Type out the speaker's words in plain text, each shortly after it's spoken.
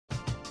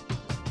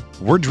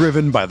We're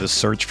driven by the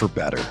search for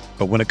better.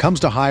 But when it comes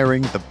to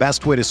hiring, the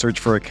best way to search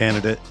for a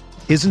candidate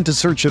isn't to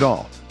search at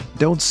all.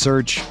 Don't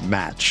search,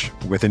 match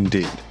with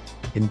Indeed.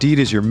 Indeed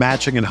is your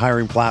matching and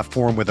hiring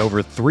platform with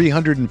over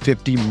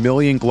 350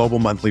 million global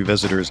monthly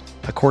visitors,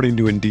 according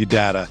to Indeed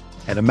data,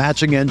 and a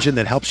matching engine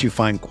that helps you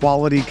find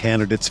quality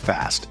candidates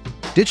fast.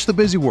 Ditch the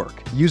busy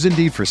work. Use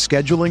Indeed for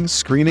scheduling,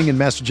 screening, and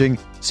messaging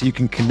so you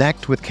can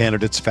connect with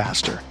candidates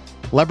faster.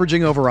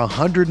 Leveraging over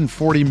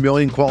 140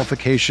 million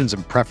qualifications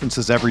and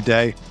preferences every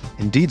day,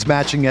 Indeed's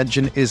matching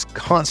engine is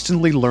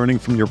constantly learning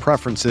from your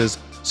preferences,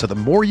 so the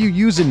more you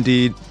use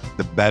Indeed,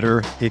 the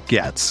better it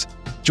gets.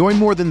 Join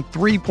more than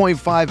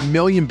 3.5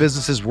 million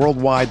businesses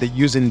worldwide that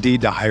use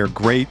Indeed to hire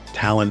great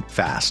talent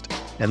fast.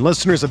 And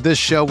listeners of this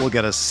show will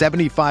get a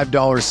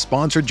 $75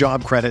 sponsored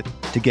job credit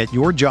to get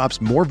your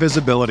jobs more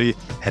visibility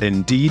at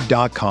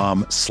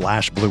Indeed.com/Blue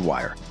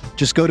Wire.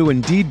 Just go to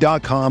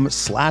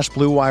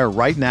Indeed.com/Blue Wire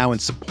right now and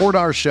support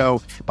our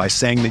show by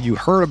saying that you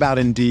heard about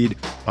Indeed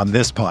on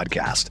this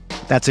podcast.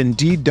 That's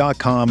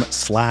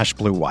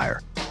Indeed.com/Blue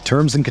Wire.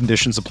 Terms and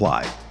conditions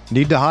apply.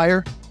 Need to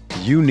hire?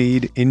 You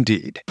need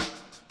Indeed.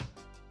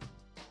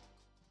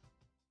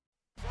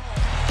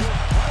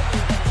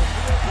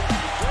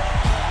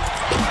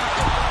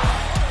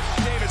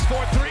 Davis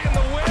 4-3 in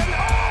the win.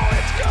 Oh,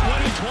 it's good.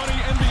 2020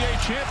 NBA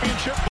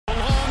championship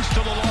belongs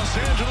to the Los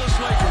Angeles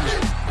Lakers.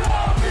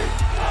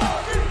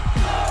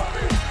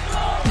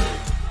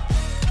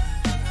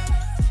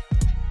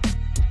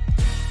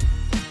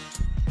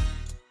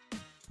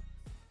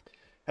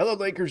 Hello,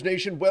 Lakers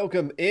Nation.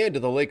 Welcome into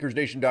the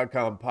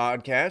LakersNation.com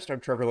podcast. I'm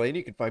Trevor Lane.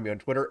 You can find me on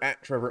Twitter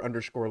at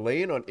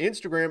Trevor_Lane, on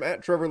Instagram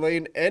at Trevor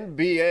Lane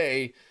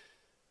NBA.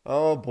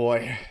 Oh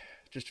boy,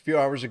 just a few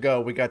hours ago,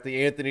 we got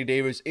the Anthony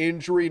Davis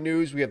injury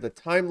news. We have the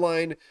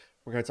timeline.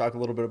 We're going to talk a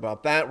little bit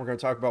about that. We're going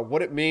to talk about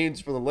what it means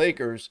for the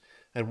Lakers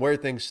and where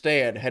things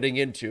stand heading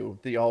into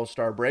the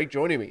All-Star break.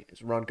 Joining me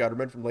is Ron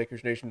Gutterman from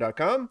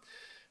LakersNation.com.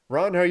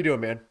 Ron, how you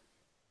doing, man?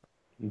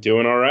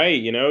 Doing all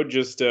right.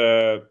 Just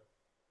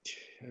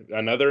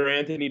another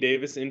Anthony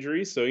Davis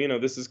injury. So,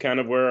 this is kind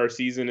of where our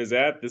season is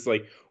at.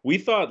 We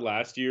thought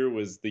last year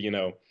was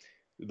the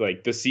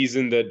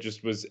season that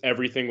just was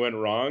everything went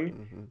wrong.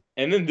 Mm-hmm.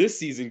 And then this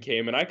season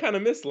came and I kind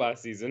of missed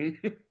last season.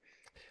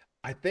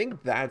 I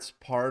think that's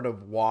part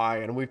of why,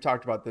 and we've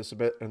talked about this a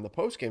bit in the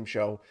postgame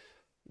show,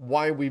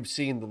 why we've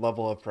seen the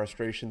level of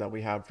frustration that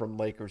we have from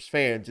Lakers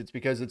fans. It's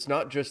because it's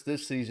not just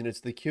this season,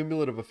 it's the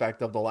cumulative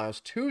effect of the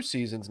last two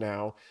seasons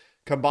now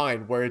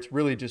combined, where it's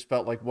really just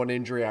felt like one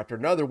injury after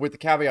another, with the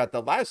caveat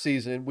that last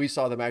season we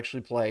saw them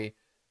actually play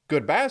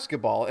good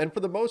basketball. And for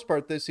the most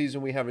part this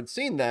season, we haven't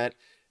seen that.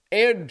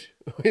 And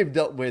we've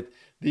dealt with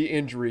the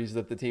injuries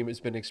that the team has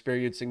been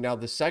experiencing. Now,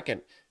 the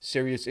second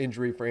serious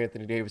injury for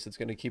Anthony Davis that's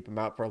going to keep him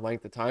out for a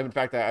length of time. In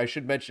fact, I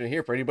should mention it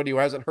here for anybody who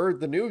hasn't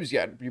heard the news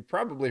yet. You've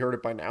probably heard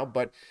it by now,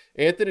 but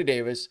Anthony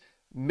Davis,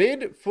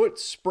 mid-foot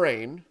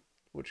sprain,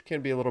 which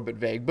can be a little bit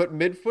vague, but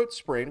mid-foot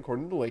sprain,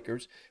 according to the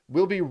Lakers,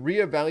 will be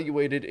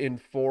reevaluated in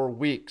 4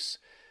 weeks.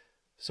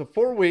 So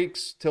 4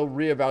 weeks till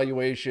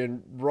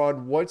reevaluation.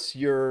 Ron, what's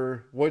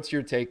your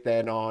take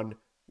then on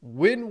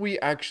when we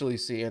actually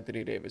see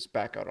Anthony Davis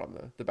back out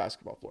on the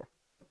basketball floor?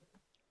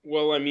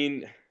 Well,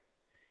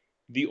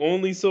 the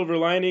only silver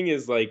lining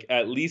is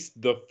at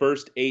least the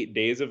first 8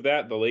 days of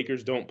that, the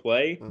Lakers don't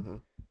play. Mm-hmm.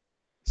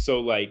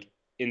 So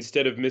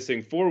instead of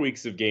missing 4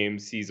 weeks of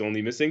games, he's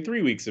only missing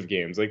 3 weeks of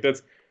games.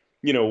 That's,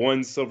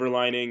 one silver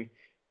lining.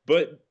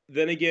 But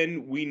then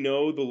again, we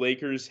know the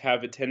Lakers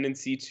have a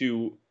tendency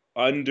to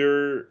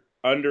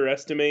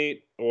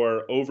underestimate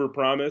or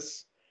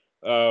overpromise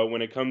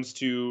when it comes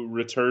to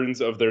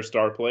returns of their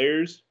star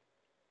players.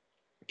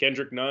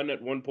 Kendrick Nunn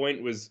at one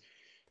point was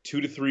 2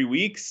 to 3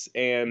 weeks,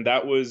 and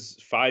that was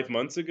 5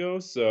 months ago.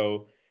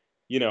 So,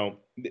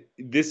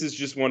 this is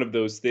just one of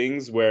those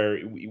things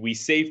where we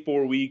say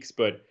 4 weeks,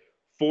 but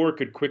 4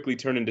 could quickly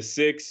turn into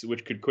 6,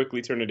 which could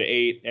quickly turn into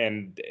 8,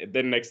 and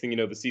then next thing you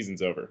know, the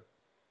season's over.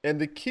 And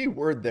the key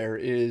word there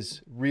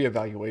is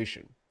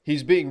reevaluation.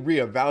 He's being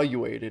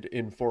reevaluated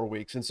in 4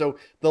 weeks. And so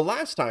the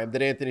last time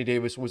that Anthony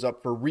Davis was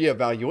up for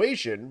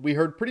reevaluation, we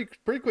heard pretty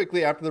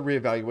quickly after the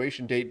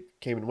reevaluation date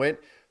came and went,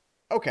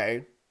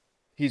 okay,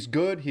 he's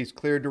good, he's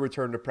cleared to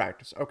return to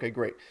practice. Okay,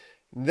 great.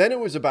 And then it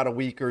was about a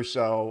week or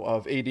so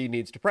of AD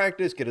needs to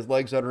practice, get his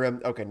legs under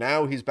him. Okay,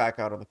 now he's back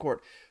out on the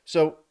court.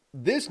 So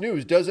this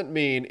news doesn't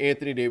mean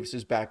Anthony Davis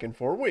is back in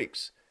 4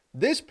 weeks.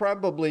 This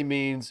probably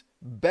means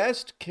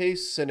best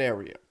case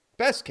scenario.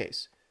 Best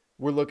case,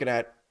 we're looking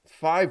at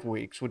 5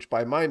 weeks, which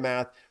by my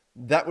math,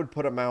 that would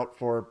put him out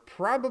for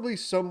probably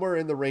somewhere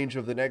in the range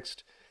of the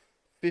next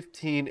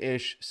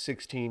 15-ish,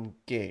 16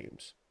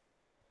 games.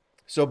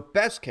 So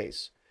best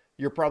case,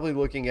 you're probably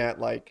looking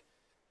at 8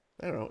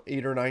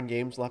 or 9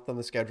 games left on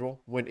the schedule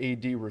when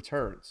AD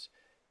returns.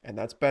 And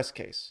that's best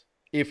case.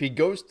 If he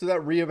goes to that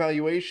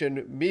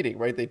reevaluation meeting,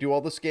 right, they do all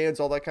the scans,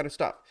 all that kind of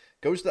stuff,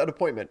 goes to that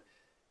appointment,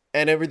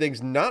 and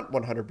everything's not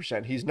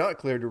 100%, he's not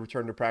cleared to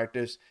return to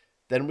practice,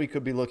 then we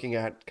could be looking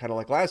at kind of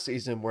like last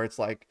season where it's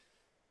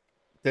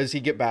does he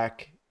get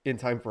back in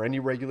time for any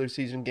regular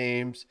season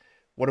games?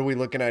 What are we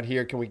looking at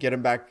here? Can we get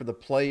him back for the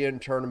play-in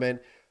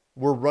tournament?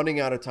 We're running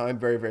out of time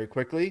very, very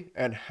quickly.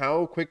 And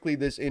how quickly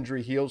this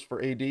injury heals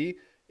for AD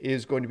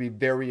is going to be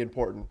very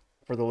important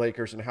for the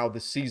Lakers and how the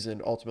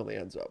season ultimately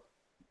ends up.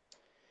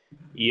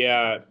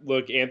 Yeah,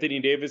 look, Anthony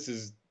Davis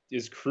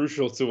is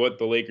crucial to what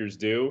the Lakers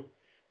do.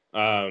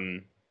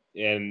 And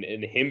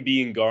him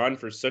being gone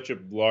for such a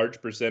large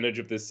percentage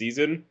of this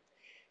season,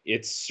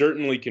 it's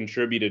certainly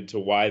contributed to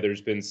why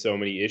there's been so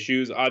many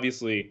issues.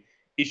 Obviously,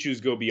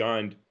 issues go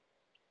beyond,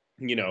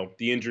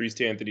 the injuries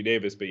to Anthony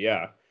Davis, but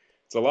yeah,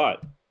 it's a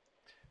lot.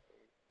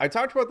 I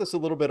talked about this a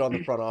little bit on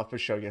the front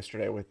office show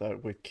yesterday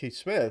with Keith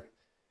Smith.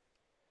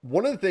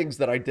 One of the things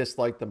that I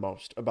disliked the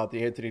most about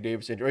the Anthony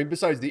Davis injury, I mean,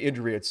 besides the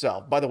injury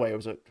itself, by the way, it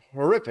was a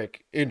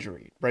horrific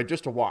injury, right?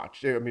 Just to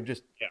watch. I mean,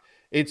 just Yeah.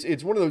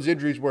 it's one of those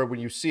injuries where when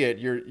you see it,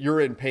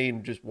 you're in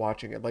pain just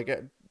watching it. Like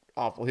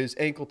awful. His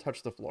ankle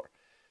touched the floor.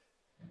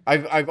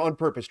 I've on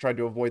purpose tried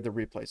to avoid the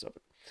replays of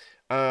it.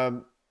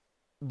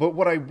 But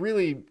what I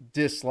really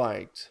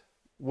disliked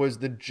was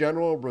the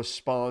general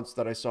response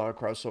that I saw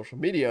across social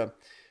media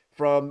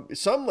from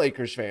some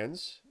Lakers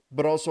fans,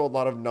 but also a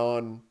lot of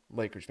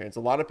non-Lakers fans.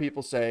 A lot of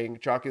people saying,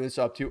 chalking this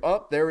up to,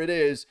 oh, there it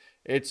is.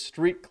 It's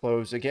street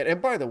clothes again.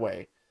 And by the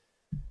way,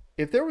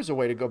 if there was a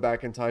way to go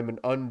back in time and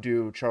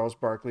undo Charles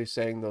Barkley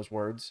saying those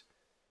words,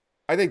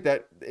 I think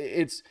that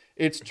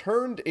it's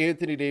turned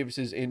Anthony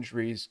Davis's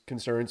injuries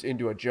concerns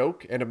into a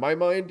joke. And in my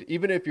mind,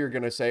 even if you're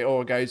going to say,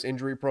 oh, a guy's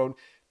injury prone,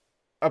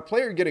 a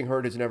player getting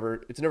hurt is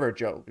never a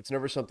joke. It's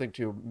never something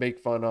to make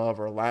fun of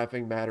or a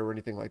laughing matter or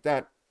anything like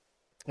that.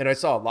 And I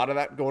saw a lot of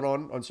that going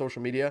on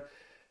social media.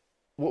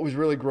 What was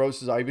really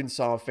gross is I even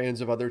saw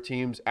fans of other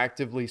teams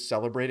actively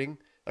celebrating.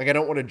 Like, I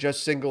don't want to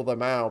just single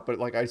them out, but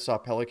like I saw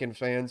Pelican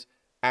fans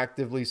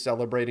actively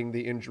celebrating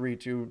the injury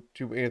to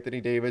Anthony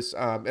Davis.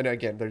 And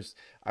again,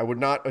 I would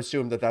not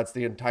assume that that's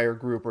the entire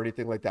group or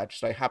anything like that.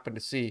 Just I happen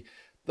to see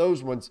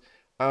those ones.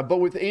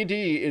 But with AD,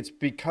 it's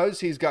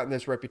because he's gotten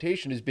this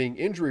reputation as being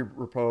injury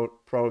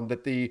prone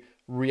that the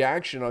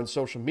reaction on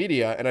social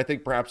media, and I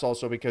think perhaps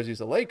also because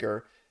he's a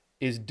Laker,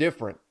 is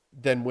different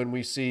than when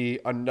we see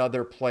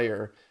another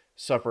player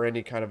suffer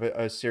any kind of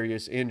a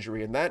serious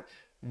injury. And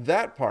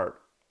that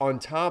part, on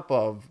top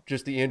of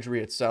just the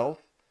injury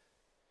itself,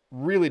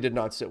 really did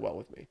not sit well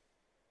with me.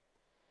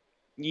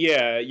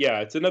 Yeah,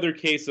 it's another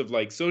case of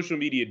like social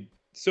media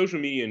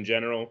in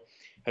general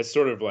has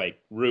sort of like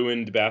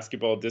ruined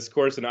basketball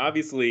discourse, and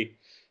obviously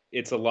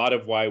it's a lot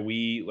of why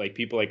we, like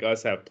people like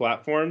us, have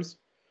platforms,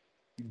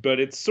 but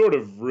it's sort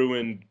of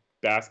ruined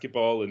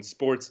basketball and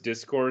sports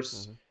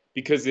discourse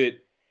because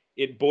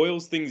it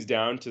boils things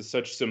down to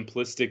such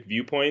simplistic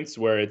viewpoints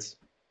where it's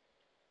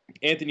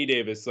Anthony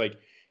Davis, like,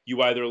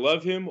 you either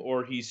love him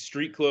or he's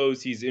street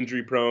clothes, he's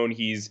injury prone,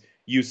 he's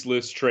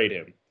useless, trade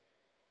him.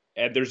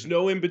 And there's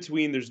no in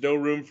between, there's no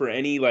room for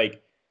anything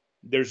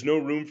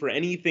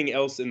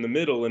else in the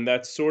middle, and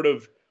that's sort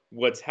of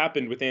what's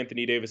happened with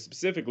Anthony Davis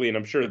specifically, and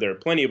I'm sure there are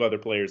plenty of other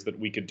players that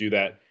we could do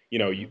that.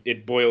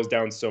 It boils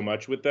down so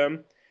much with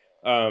them.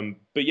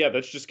 But yeah,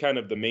 that's just kind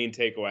of the main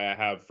takeaway I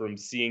have from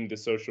seeing the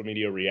social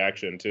media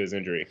reaction to his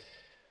injury.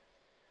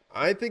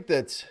 I think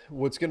that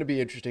what's going to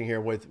be interesting here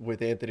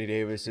with Anthony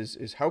Davis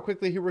is how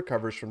quickly he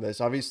recovers from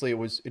this. Obviously,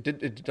 it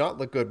did not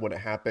look good when it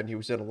happened. He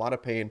was in a lot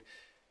of pain.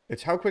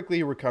 It's how quickly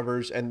he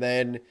recovers, and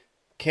then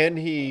can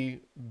he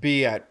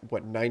be at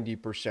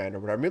 90% or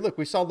whatever? I mean, look,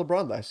 we saw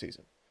LeBron last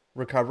season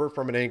recover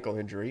from an ankle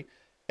injury,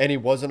 and he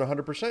wasn't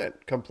 100%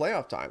 come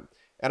playoff time.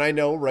 And I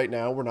know right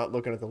now we're not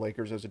looking at the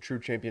Lakers as a true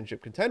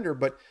championship contender,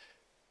 but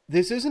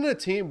this isn't a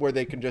team where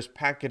they can just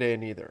pack it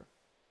in either,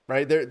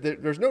 right?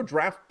 There's no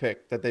draft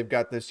pick that they've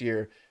got this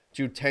year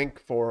to tank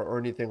for or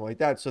anything like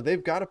that. So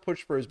they've got to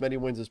push for as many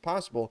wins as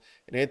possible,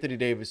 and Anthony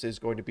Davis is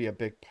going to be a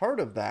big part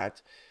of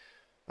that.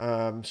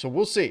 So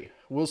we'll see.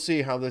 We'll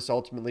see how this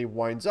ultimately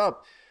winds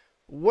up.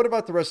 What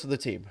about the rest of the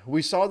team?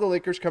 We saw the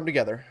Lakers come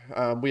together.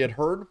 We had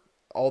heard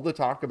all the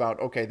talk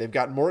about, okay, they've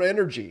got more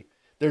energy.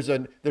 There's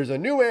a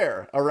new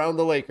air around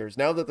the Lakers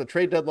now that the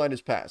trade deadline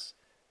has passed.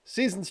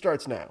 Season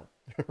starts now,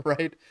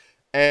 right?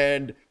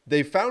 And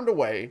they found a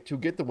way to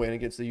get the win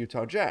against the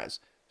Utah Jazz.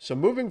 So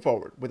moving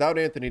forward, without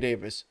Anthony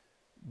Davis,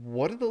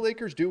 what do the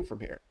Lakers do from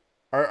here?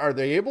 Are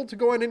they able to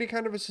go on any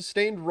kind of a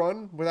sustained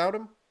run without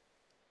him?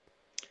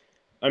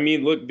 I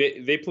mean, look,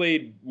 they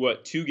played,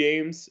 2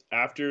 games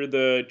after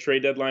the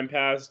trade deadline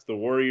passed, the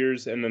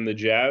Warriors and then the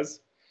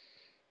Jazz.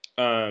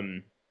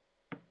 And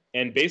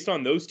based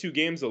on those 2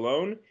 games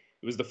alone,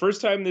 it was the first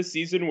time this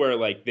season where,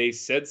 like, they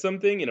said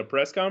something in a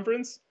press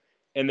conference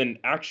and then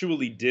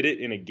actually did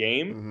it in a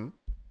game. Mm-hmm.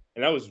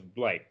 And that was,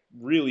 like,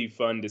 really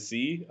fun to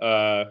see.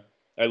 I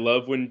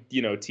love when,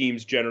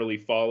 teams generally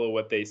follow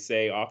what they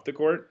say off the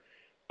court.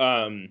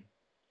 So,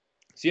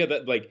 yeah,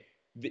 that, like,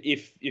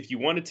 if you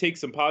want to take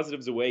some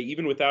positives away,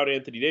 even without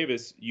Anthony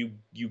Davis, you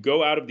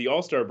go out of the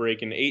All-Star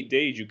break in 8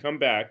 days, you come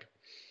back,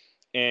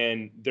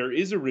 and there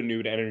is a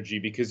renewed energy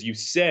because you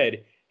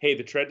said, hey,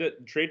 the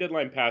trade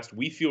deadline passed,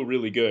 we feel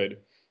really good.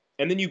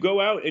 And then you go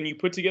out and you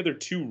put together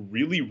 2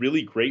 really,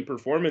 really great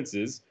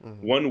performances,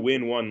 1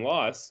 win, 1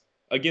 loss,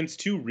 against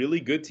two really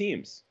good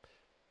teams.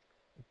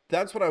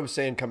 That's what I was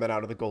saying coming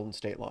out of the Golden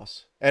State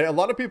loss. And a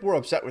lot of people were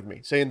upset with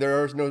me, saying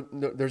there's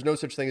no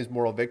such thing as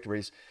moral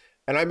victories.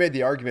 And I made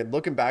the argument,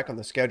 looking back on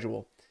the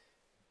schedule,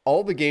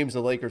 all the games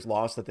the Lakers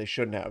lost that they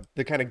shouldn't have,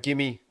 the kind of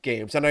gimme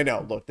games. And I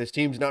know, look, this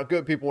team's not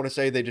good. People want to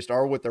say they just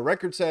are what their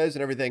record says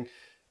and everything.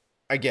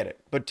 I get it.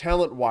 But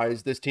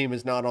talent-wise, this team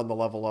is not on the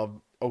level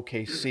of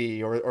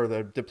OKC or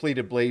the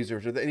depleted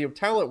Blazers.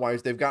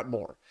 Talent-wise, they've got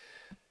more.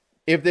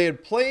 If they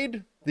had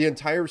played the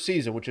entire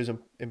season, which is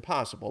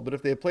impossible, but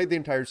if they had played the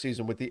entire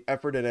season with the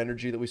effort and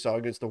energy that we saw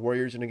against the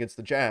Warriors and against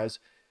the Jazz,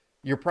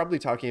 you're probably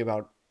talking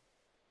about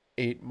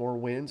 8 more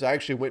wins. I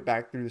actually went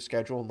back through the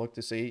schedule and looked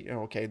to see,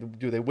 okay,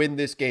 do they win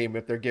this game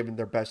if they're given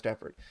their best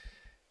effort?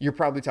 You're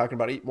probably talking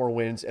about 8 more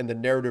wins, and the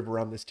narrative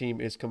around this team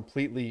is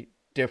completely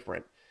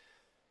different.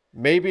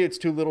 Maybe it's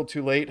too little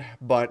too late,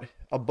 but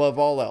above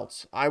all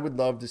else, I would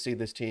love to see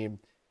this team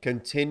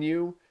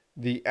continue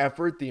the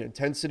effort, the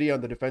intensity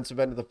on the defensive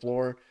end of the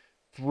floor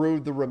through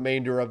the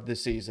remainder of the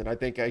season. I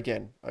think,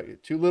 again,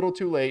 too little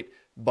too late,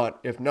 but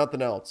if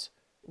nothing else,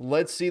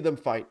 let's see them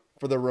fight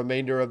for the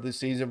remainder of the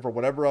season, for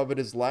whatever of it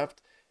is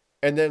left,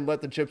 and then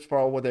let the chips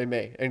fall where they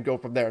may and go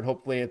from there. And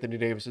hopefully Anthony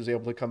Davis is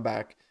able to come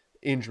back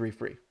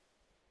injury-free.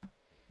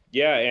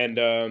 Yeah, and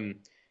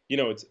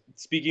it's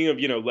speaking of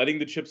letting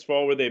the chips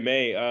fall where they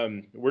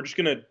may. We're just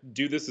gonna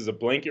do this as a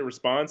blanket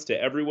response to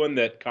everyone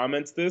that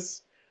comments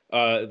this.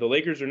 The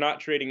Lakers are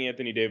not trading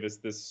Anthony Davis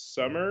this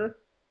summer,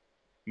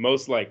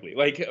 most likely.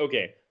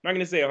 Okay, I'm not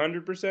gonna say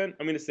 100%.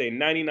 I'm gonna say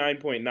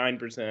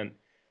 99.9%.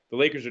 The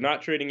Lakers are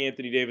not trading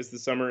Anthony Davis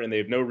this summer, and they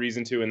have no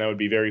reason to, and that would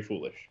be very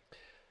foolish.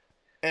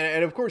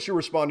 And of course, you're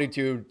responding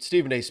to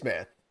Stephen A.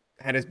 Smith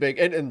and his big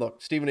and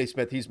look, Stephen A.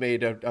 Smith. He's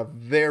made a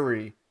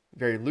very,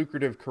 very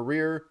lucrative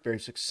career, very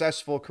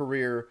successful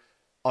career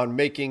on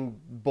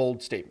making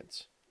bold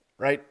statements,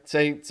 right?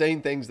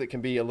 Saying things that can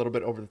be a little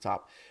bit over the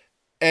top.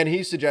 And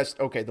he suggests,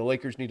 okay, the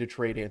Lakers need to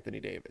trade Anthony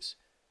Davis,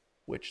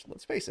 which,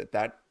 let's face it,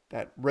 that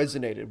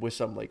resonated with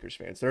some Lakers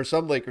fans. There are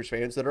some Lakers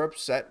fans that are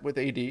upset with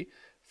AD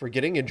for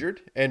getting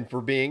injured and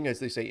for being, as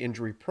they say,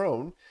 injury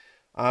prone.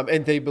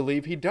 And they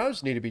believe he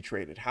does need to be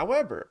traded.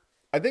 However,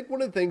 I think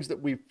one of the things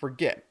that we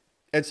forget,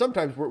 and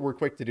sometimes we're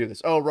quick to do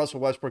this. Oh, Russell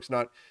Westbrook's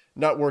not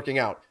working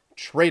out.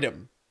 Trade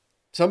him.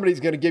 Somebody's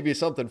going to give you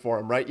something for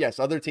him, right? Yes,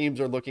 other teams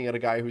are looking at a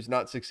guy who's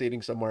not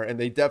succeeding somewhere, and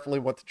they definitely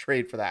want to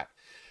trade for that.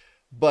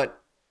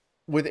 But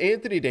with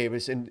Anthony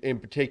Davis in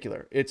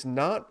particular, it's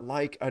not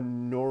like a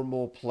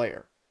normal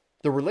player.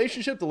 The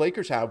relationship the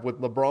Lakers have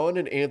with LeBron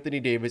and Anthony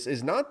Davis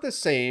is not the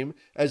same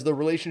as the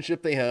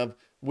relationship they have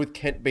with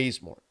Kent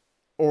Bazemore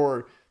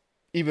or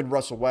even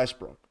Russell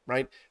Westbrook,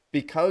 right?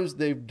 Because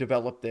they've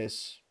developed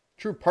this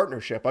true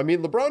partnership. I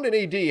mean, LeBron and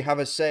AD have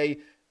a say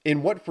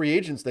in what free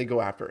agents they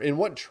go after, in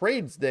what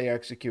trades they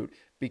execute,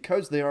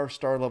 because they are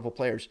star-level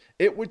players.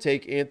 It would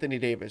take Anthony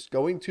Davis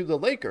going to the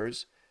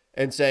Lakers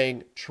and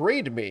saying,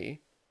 trade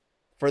me,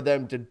 for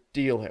them to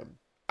deal him.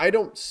 I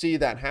don't see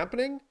that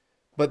happening,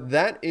 but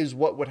that is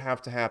what would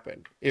have to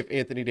happen if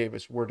Anthony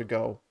Davis were to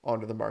go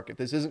onto the market.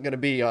 This isn't going to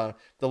be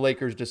the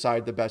Lakers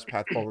decide the best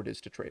path forward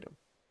is to trade him.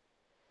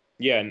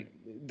 Yeah, and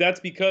that's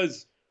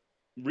because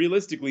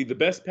realistically, the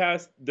best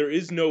path, there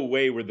is no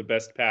way where the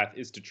best path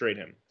is to trade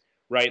him,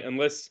 right?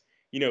 Unless,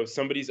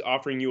 somebody's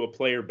offering you a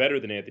player better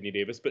than Anthony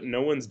Davis, but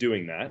no one's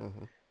doing that.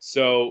 Mm-hmm.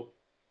 So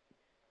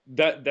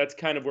that's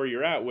kind of where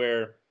you're at,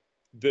 where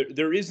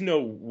there is no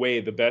way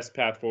the best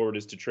path forward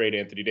is to trade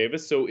Anthony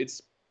Davis. So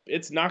it's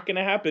not going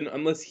to happen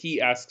unless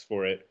he asks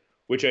for it,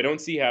 which I don't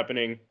see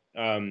happening.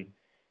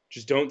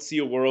 Just don't see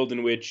a world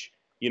in which,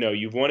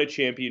 you've won a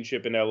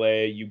championship in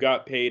LA, you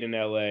got paid in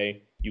LA,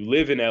 you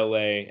live in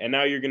LA, and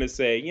now you're going to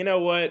say, you know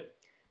what?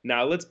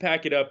 Now let's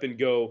pack it up and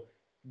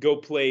go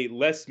play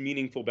less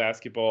meaningful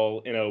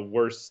basketball in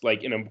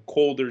in a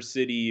colder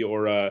city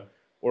or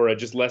a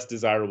just less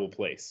desirable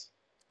place.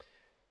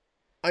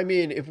 I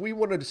mean, if we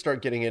wanted to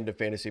start getting into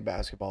fantasy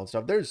basketball and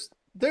stuff,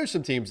 there's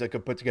some teams that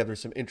could put together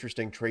some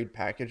interesting trade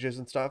packages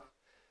and stuff.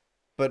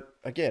 But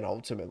again,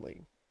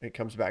 ultimately, it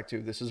comes back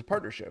to this is a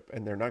partnership,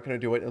 and they're not going to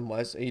do it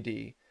unless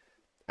AD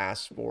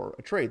asks for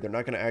a trade. They're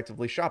not going to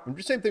actively shop him.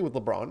 Just same thing with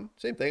LeBron.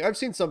 Same thing. I've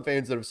seen some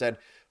fans that have said,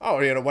 "Oh,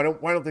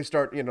 why don't they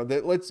start?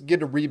 Let's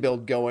get a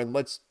rebuild going.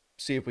 Let's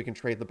see if we can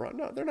trade LeBron."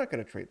 No, they're not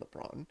going to trade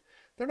LeBron.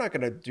 They're not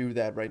going to do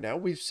that right now.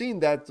 We've seen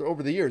that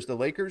over the years. The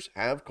Lakers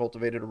have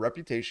cultivated a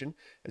reputation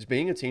as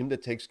being a team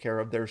that takes care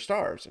of their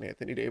stars. And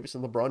Anthony Davis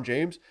and LeBron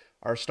James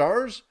are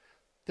stars.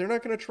 They're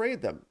not going to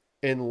trade them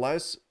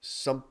unless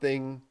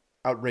something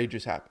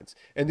outrageous happens.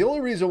 And the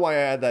only reason why I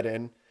add that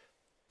in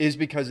is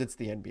because it's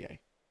the NBA.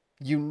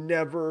 You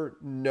never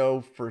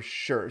know for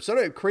sure.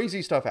 Sometimes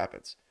crazy stuff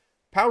happens.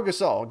 Pau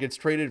Gasol gets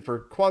traded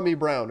for Kwame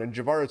Brown and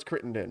Javaris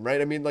Crittenden,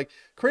 right? I mean,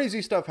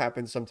 crazy stuff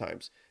happens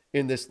sometimes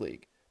in this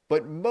league.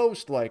 But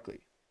most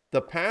likely,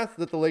 the path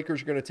that the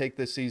Lakers are going to take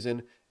this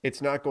season,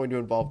 it's not going to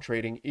involve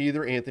trading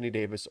either Anthony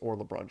Davis or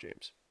LeBron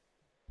James.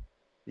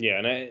 Yeah,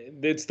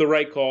 and it's the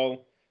right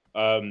call.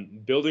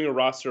 Building a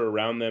roster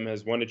around them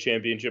has won a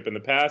championship in the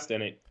past,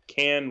 and it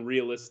can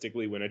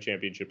realistically win a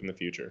championship in the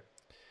future.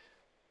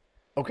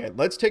 Okay,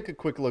 let's take a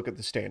quick look at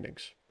the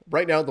standings.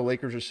 Right now, the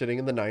Lakers are sitting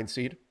in the 9th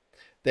seed.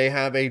 They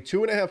have a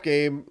 2.5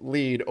 game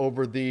lead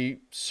over the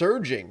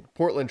surging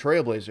Portland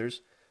Trailblazers,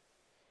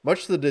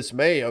 much to the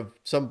dismay of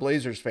some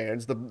Blazers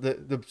fans.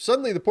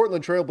 Suddenly the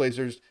Portland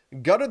Trailblazers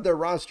gutted their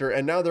roster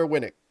and now they're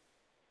winning.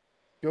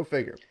 Go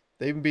figure.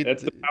 They even beat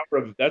That's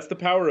the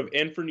power of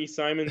Anthony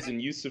Simons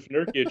and Yusuf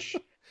Nurkic,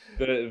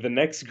 the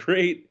next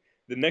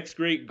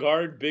great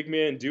guard big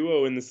man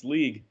duo in this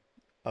league.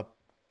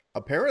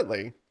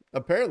 Apparently.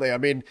 I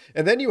mean,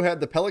 and then you had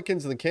the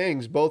Pelicans and the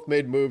Kings both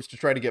made moves to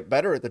try to get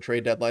better at the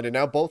trade deadline, and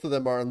now both of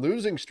them are on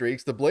losing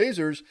streaks. The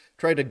Blazers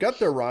tried to gut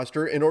their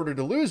roster in order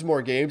to lose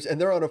more games, and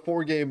they're on a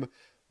 4-game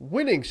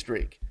winning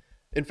streak.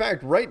 In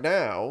fact, right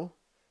now,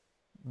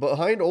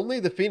 behind only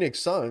the Phoenix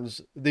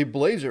Suns, the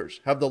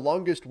Blazers have the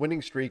longest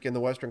winning streak in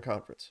the Western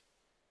Conference.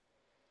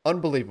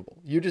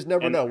 Unbelievable. You just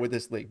never know with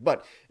this league.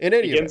 But in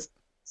any event,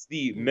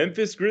 the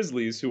Memphis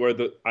Grizzlies, who are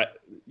the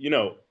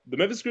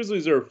Memphis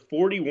Grizzlies are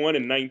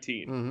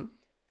 41-19. Mm-hmm.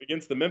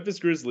 Against the Memphis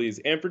Grizzlies,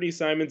 Anthony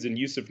Simons and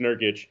Yusuf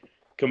Nurkic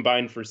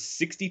combined for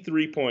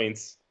 63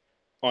 points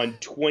on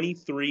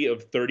 23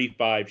 of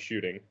 35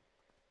 shooting.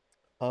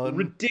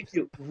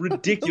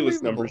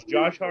 Ridiculous numbers.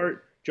 Josh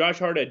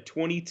Hart had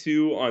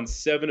 22 on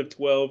 7 of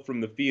 12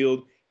 from the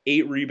field,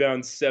 8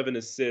 rebounds, 7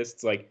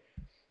 assists. Like,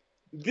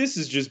 this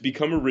has just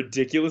become a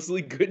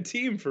ridiculously good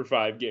team for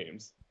 5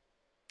 games.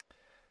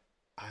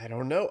 I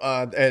don't know.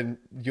 And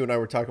you and I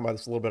were talking about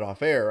this a little bit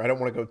off air. I don't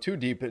want to go too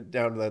deep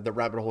down the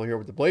rabbit hole here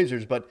with the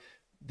Blazers, but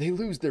they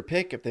lose their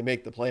pick if they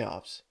make the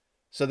playoffs.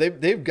 So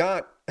they've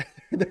got,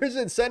 there's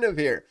incentive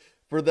here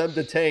for them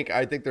to tank.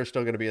 I think they're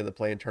still going to be in the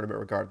play-in tournament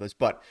regardless.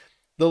 But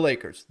the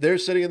Lakers, they're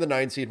sitting in the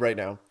 9th seed right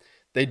now.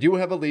 They do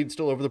have a lead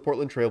still over the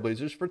Portland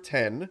Trailblazers for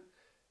 10.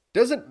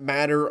 Doesn't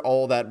matter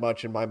all that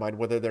much in my mind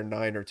whether they're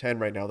 9 or 10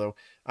 right now, though.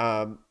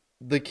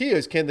 The key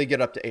is, can they get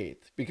up to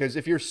 8th? Because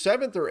if you're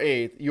 7th or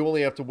 8th, you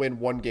only have to win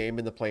 1 game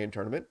in the play-in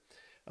tournament.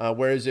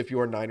 Whereas if you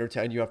are 9 or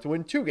 10, you have to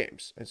win 2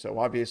 games. And so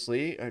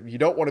obviously, you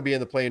don't want to be in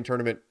the play-in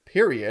tournament,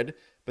 period.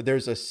 But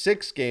there's a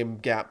 6-game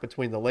gap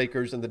between the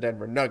Lakers and the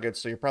Denver Nuggets,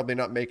 so you're probably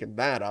not making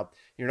that up.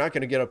 You're not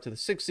going to get up to the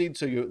 6th seed,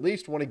 so you at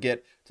least want to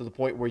get to the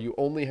point where you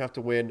only have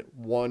to win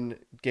 1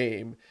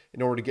 game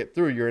in order to get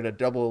through. You're in a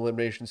double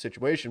elimination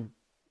situation.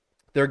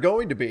 They're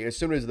going to be, as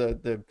soon as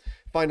the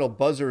final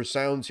buzzer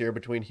sounds here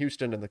between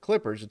Houston and the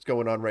Clippers, it's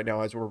going on right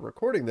now as we're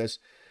recording this,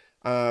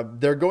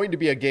 they're going to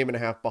be a game and a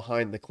half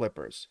behind the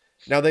Clippers.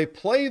 Now, they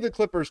play the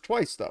Clippers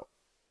twice, though.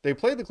 They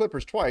play the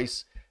Clippers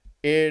twice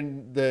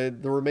in the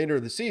remainder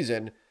of the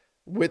season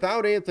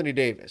without Anthony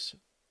Davis.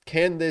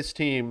 Can this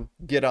team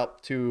get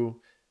up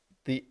to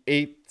the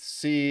 8th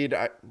seed,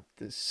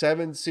 the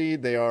 7th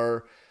seed?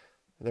 They're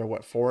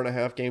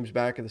 4.5 games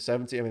back in the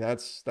 7th seed. I mean,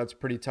 that's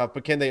pretty tough.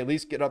 But can they at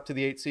least get up to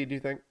the 8th seed, do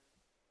you think?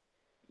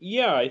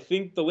 Yeah, I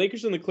think the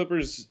Lakers and the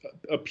Clippers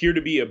appear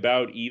to be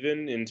about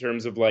even in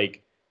terms of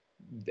like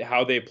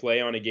how they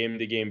play on a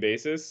game-to-game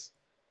basis.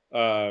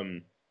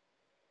 The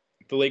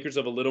Lakers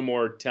have a little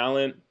more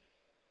talent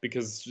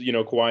because,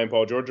 Kawhi and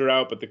Paul George are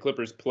out, but the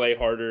Clippers play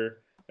harder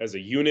as a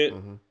unit.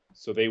 Mm-hmm.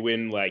 So they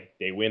win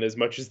as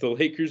much as the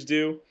Lakers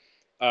do.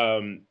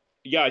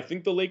 Yeah, I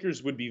think the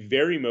Lakers would be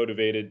very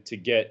motivated to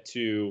get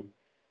to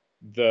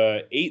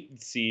the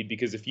 8th seed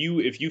because if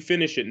you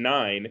finish at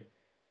 9,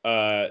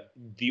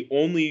 the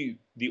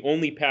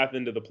only path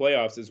into the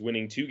playoffs is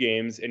winning 2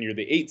 games, and you're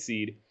the 8th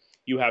seed.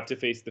 You have to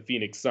face the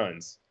Phoenix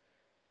Suns.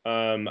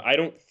 I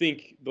don't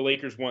think the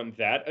Lakers want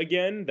that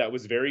again. That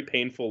was very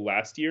painful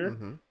last year.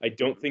 Mm-hmm. I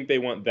don't think they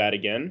want that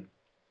again.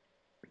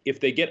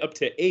 If they get up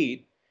to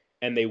 8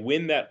 and they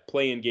win that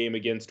play-in game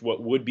against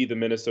what would be the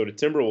Minnesota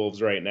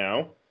Timberwolves right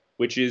now,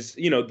 which is,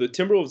 the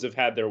Timberwolves have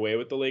had their way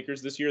with the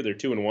Lakers this year. They're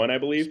 2-1, I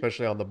believe.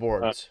 Especially on the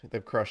boards.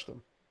 They've crushed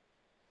them.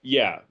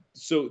 Yeah.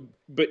 So,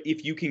 but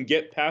if you can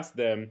get past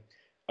them,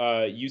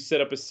 you set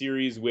up a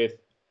series with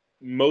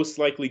most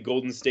likely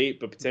Golden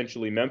State, but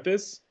potentially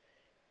Memphis.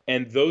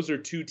 And those are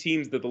 2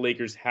 teams that the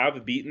Lakers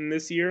have beaten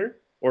this year.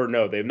 Or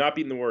no, they've not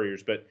beaten the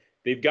Warriors, but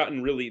they've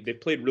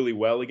played really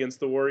well against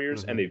the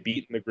Warriors, mm-hmm. and they've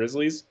beaten the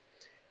Grizzlies.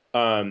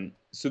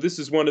 So this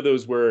is one of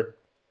those where,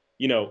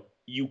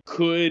 you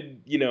could,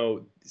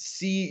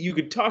 you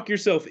could talk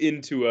yourself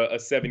into a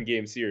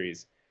 7-game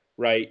series,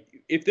 right?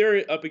 If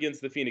they're up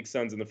against the Phoenix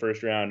Suns in the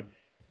first round,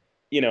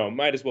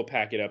 might as well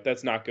pack it up.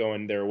 That's not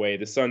going their way.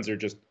 The Suns are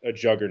just a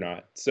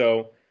juggernaut.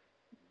 So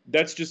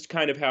that's just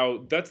kind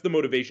of that's the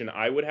motivation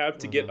I would have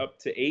to get up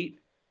to 8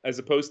 as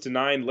opposed to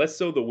 9, less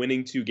so the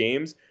winning 2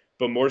 games,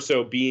 but more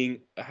so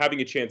having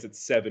a chance at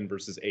 7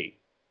 versus 8.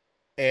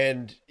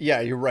 And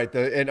yeah, you're right.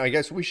 And I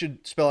guess we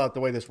should spell out the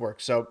way this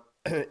works. So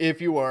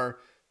if you are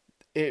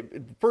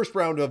first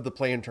round of the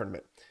play-in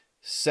tournament,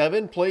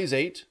 7 plays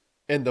 8,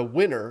 and the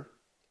winner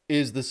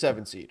is the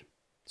 7th seed.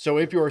 So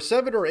if you're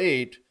 7 or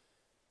 8,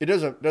 it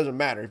doesn't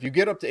matter. If you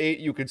get up to 8,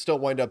 you could still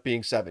wind up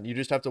being 7. You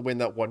just have to win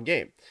that 1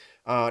 game.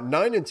 9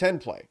 and 10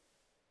 play,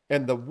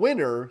 and the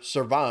winner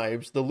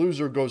survives. The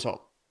loser goes home.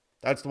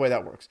 That's the way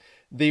that works.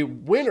 The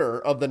winner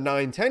of the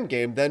 9-10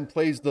 game then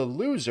plays the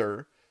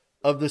loser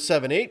of the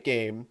 7-8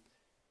 game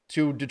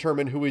to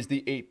determine who is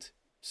the 8th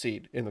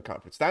seed in the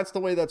conference. That's the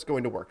way that's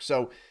going to work.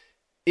 So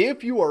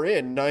if you are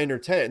in 9 or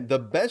 10, the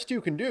best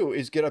you can do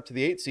is get up to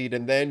the 8th seed,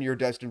 and then you're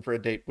destined for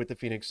a date with the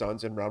Phoenix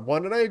Suns in round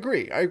 1. And I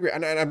agree.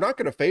 And I'm not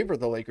going to favor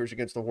the Lakers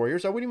against the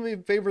Warriors. I wouldn't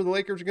even favor the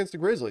Lakers against the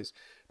Grizzlies.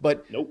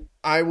 But Nope.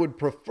 I would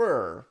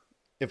prefer,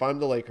 if I'm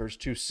the Lakers,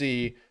 to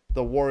see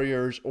the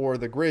Warriors or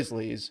the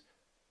Grizzlies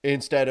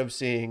instead of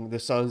seeing the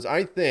Suns.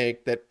 I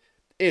think that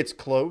it's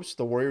close.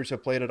 The Warriors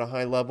have played at a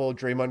high level.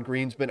 Draymond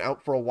Green's been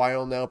out for a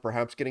while now.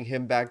 Perhaps getting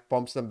him back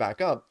bumps them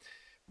back up.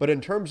 But in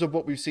terms of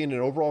what we've seen in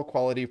overall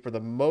quality for the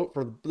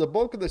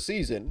bulk of the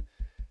season,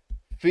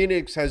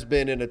 Phoenix has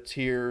been in a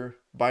tier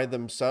by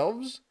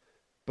themselves,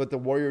 but the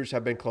Warriors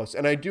have been close.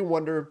 And I do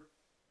wonder,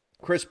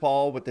 Chris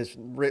Paul with this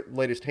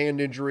latest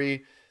hand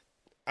injury,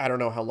 I don't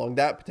know how long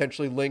that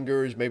potentially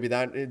lingers. Maybe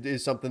that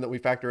is something that we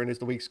factor in as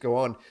the weeks go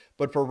on.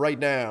 But for right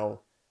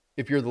now,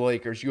 if you're the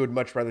Lakers, you would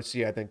much rather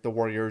see, I think, the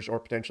Warriors or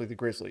potentially the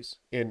Grizzlies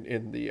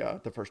in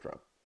the first round.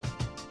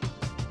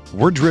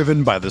 We're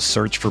driven by the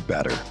search for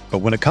better. But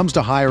when it comes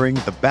to hiring,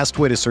 the best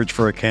way to search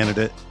for a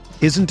candidate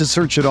isn't to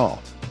search at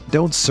all.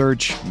 Don't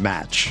search,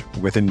 match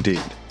with Indeed.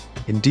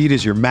 Indeed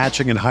is your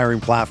matching and hiring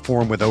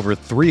platform with over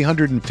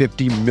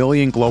 350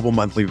 million global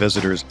monthly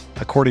visitors,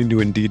 according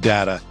to Indeed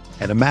data,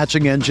 and a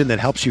matching engine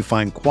that helps you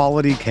find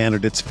quality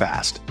candidates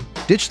fast.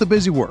 Ditch the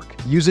busy work.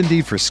 Use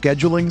Indeed for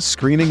scheduling,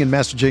 screening, and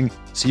messaging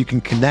so you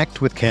can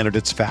connect with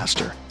candidates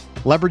faster.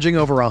 Leveraging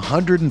over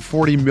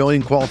 140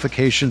 million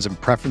qualifications and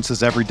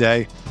preferences every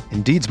day,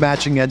 Indeed's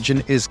matching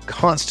engine is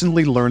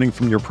constantly learning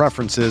from your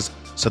preferences,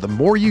 so the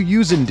more you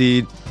use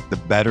Indeed, the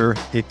better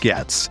it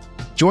gets.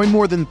 Join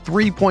more than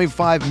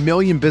 3.5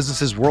 million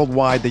businesses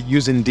worldwide that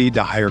use Indeed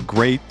to hire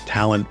great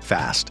talent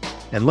fast.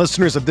 And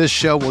listeners of this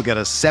show will get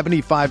a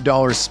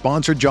 $75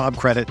 sponsored job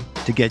credit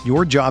to get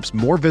your jobs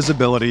more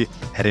visibility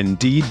at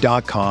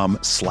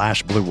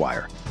Indeed.com/Blue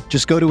Wire.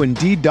 Just go to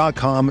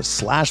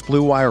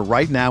Indeed.com/Blue Wire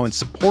right now and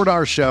support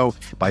our show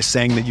by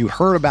saying that you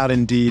heard about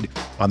Indeed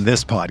on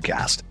this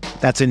podcast.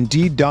 That's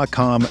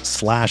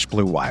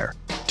Indeed.com/Blue Wire.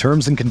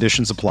 Terms and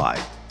conditions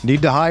apply.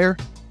 Need to hire?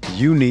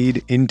 You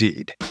need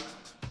Indeed.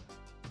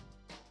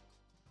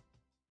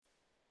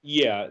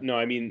 Yeah, no,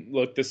 I mean,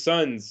 look, the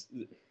Suns,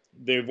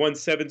 they've won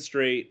 7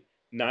 straight,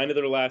 9 of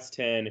their last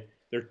 10.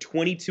 They're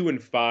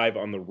 22-5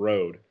 on the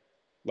road.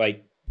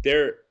 Like,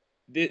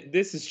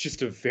 this is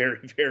just a very,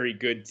 very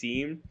good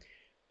team.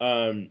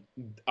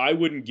 I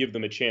wouldn't give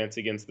them a chance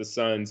against the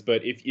Suns,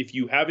 but if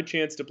you have a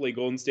chance to play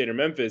Golden State or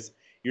Memphis,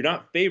 you're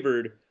not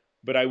favored,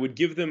 but I would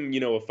give them,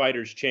 a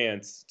fighter's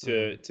chance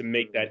to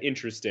make that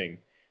interesting.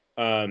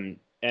 And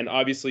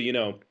obviously,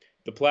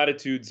 the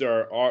platitudes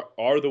are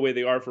the way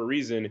they are for a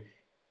reason.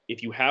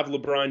 If you have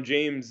LeBron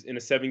James in a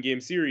 7-game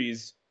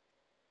series,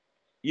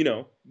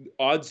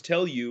 odds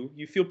tell you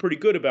feel pretty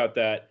good about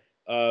that.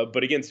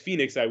 But against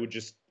Phoenix, it'd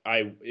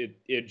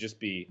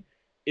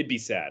be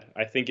sad.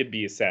 I think it'd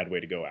be a sad way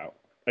to go out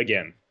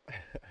again.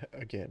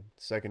 Again,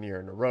 second year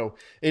in a row.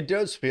 It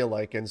does feel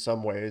like in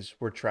some ways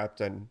we're trapped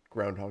in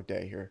Groundhog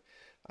Day here.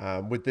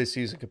 With this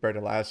season compared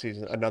to last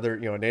season, another,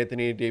 an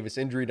Anthony Davis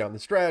injury down the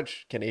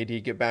stretch. Can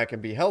AD get back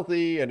and be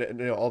healthy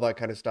and all that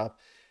kind of stuff?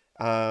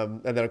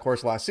 And then, of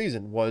course, last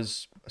season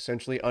was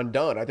essentially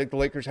undone. I think the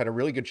Lakers had a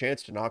really good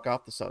chance to knock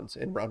off the Suns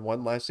in round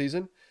 1 last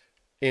season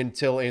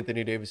until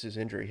Anthony Davis's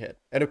injury hit.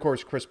 And, of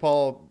course, Chris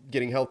Paul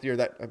getting healthier,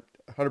 that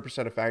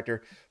 100% a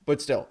factor. But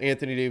still,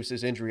 Anthony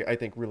Davis's injury, I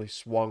think, really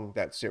swung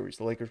that series.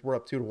 The Lakers were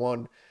up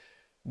 2-1.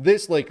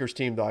 This Lakers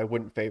team, though, I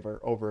wouldn't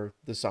favor over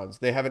the Suns.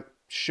 They haven't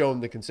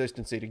shown the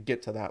consistency to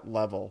get to that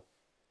level.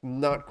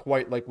 Not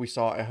quite like we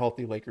saw a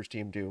healthy Lakers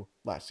team do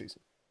last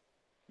season.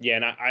 Yeah,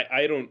 and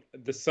I don't,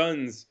 the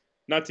Suns,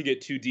 not to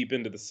get too deep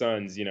into the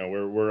Suns,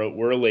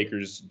 we're a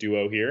Lakers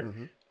duo here.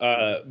 Mm-hmm.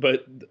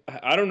 But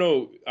I don't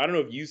know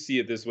if you see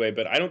it this way,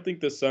 but I don't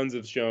think the Suns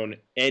have shown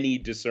any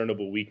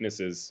discernible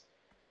weaknesses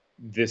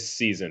this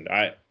season.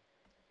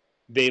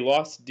 They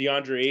lost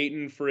DeAndre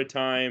Ayton for a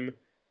time.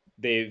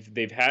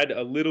 They've had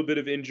a little bit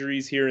of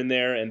injuries here and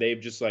there, and they've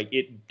just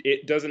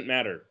it doesn't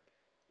matter.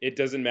 It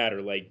doesn't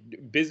matter. Like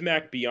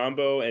Bismack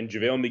Biyombo and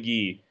JaVale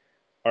McGee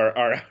are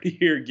out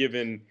here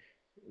giving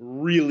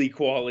really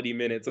quality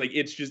minutes. Like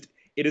it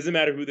doesn't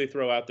matter who they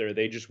throw out there.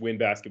 They just win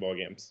basketball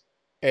games.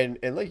 And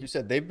like you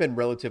said, they've been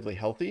relatively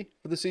healthy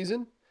for the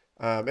season.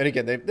 And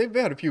again, they've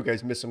had a few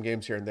guys miss some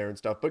games here and there and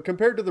stuff, but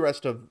compared to the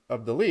rest of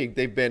the league,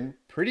 they've been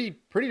pretty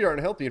darn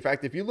healthy. In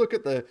fact, if you look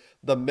at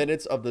the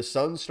minutes of the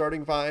Suns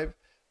starting 5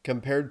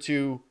 compared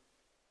to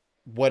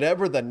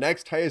whatever the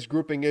next highest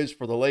grouping is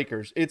for the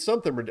Lakers, it's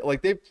something ridiculous.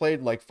 Like they've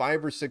played like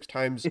 5 or 6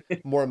 times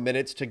more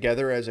minutes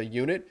together as a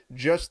unit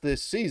just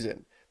this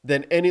season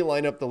than any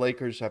lineup the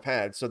Lakers have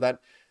had. So that,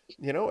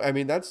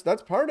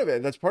 that's part of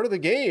it. That's part of the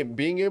game.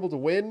 Being able to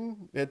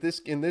win in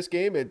this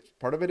game,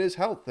 part of it is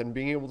health and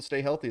being able to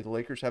stay healthy. The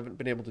Lakers haven't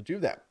been able to do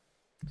that.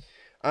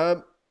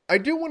 I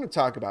do want to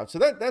talk about, so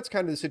that's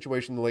kind of the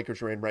situation the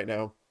Lakers are in right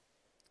now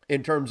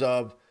in terms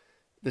of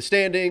the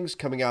standings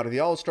coming out of the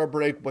All-Star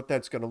break, what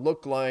that's going to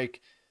look like,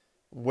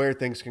 where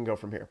things can go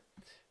from here.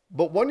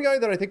 But one guy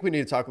that I think we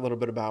need to talk a little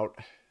bit about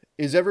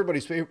is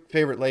everybody's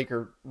favorite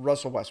Laker,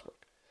 Russell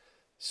Westbrook.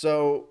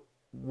 So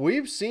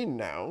we've seen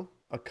now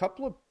a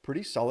couple of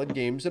pretty solid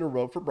games in a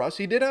row for Russ.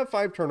 He did have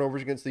 5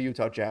 turnovers against the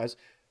Utah Jazz,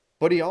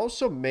 but he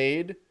also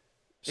made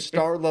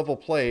star level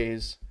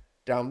plays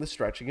down the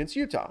stretch against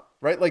Utah,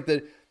 right? Like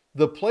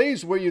the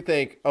plays where you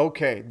think,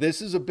 okay,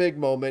 this is a big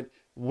moment.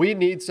 We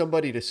need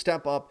somebody to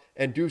step up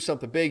and do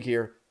something big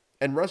here.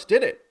 And Russ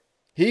did it.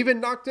 He even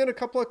knocked in a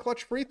couple of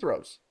clutch free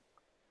throws.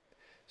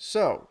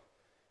 So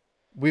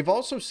we've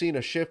also seen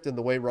a shift in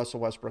the way Russell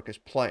Westbrook is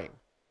playing.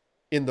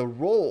 In the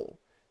role,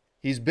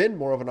 he's been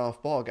more of an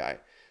off-ball guy.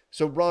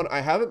 So, Ron,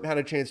 I haven't had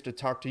a chance to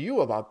talk to you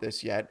about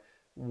this yet.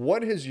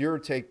 What has your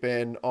take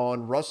been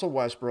on Russell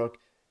Westbrook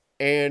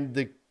and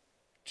the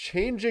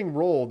changing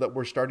role that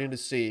we're starting to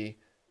see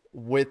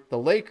with the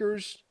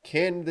Lakers?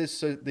 Can the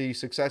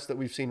success that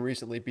we've seen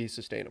recently be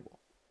sustainable?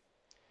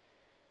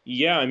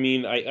 Yeah, I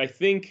mean, I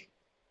think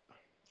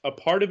a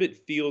part of it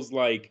feels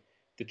like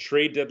the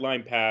trade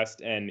deadline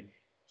passed and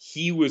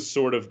he was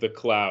sort of the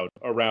cloud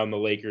around the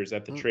Lakers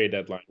at the trade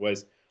deadline.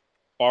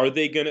 Are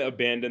they going to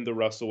abandon the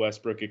Russell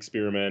Westbrook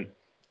experiment?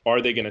 Are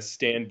they going to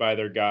stand by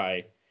their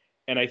guy?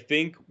 And I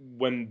think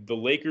when the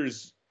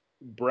Lakers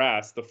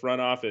brass, the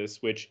front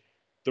office, which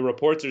the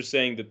reports are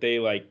saying that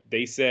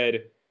they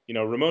said,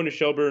 Ramona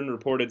Shelburne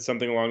reported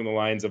something along the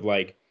lines of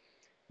like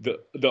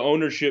the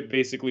ownership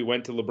basically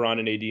went to LeBron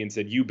and AD and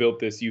said, "You built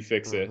this, you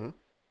fix it."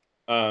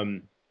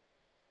 And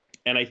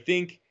I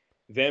think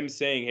them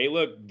saying, "Hey,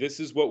 look, this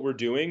is what we're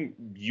doing.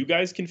 You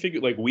guys can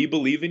figure, like, we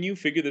believe in you.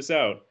 Figure this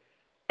out."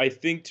 I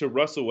think to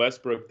Russell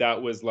Westbrook,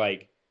 that was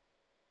like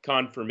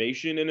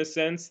confirmation in a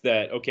sense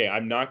that, okay,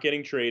 I'm not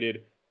getting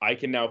traded. I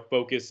can now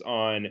focus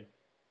on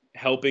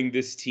helping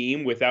this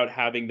team without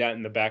having that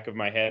in the back of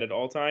my head at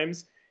all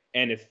times.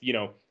 And if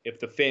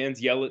the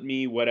fans yell at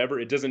me, whatever,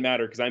 it doesn't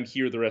matter because I'm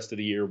here the rest of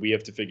the year. We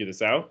have to figure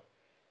this out.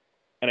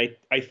 And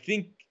I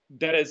think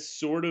that has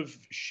sort of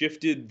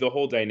shifted the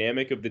whole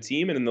dynamic of the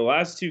team. And in the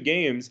last 2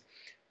 games,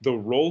 the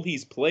role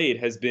he's played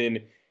has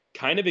been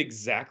kind of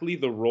exactly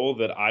the role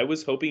that I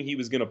was hoping he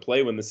was going to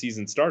play when the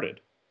season started.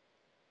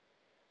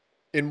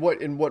 In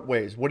what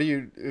ways?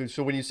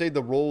 So when you say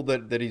the role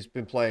that he's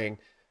been playing,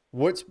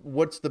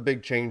 what's the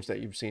big change that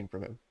you've seen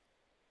from him?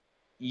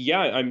 Yeah,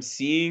 I'm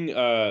seeing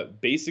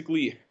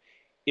basically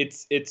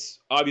it's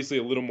obviously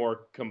a little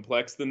more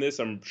complex than this.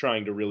 I'm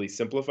trying to really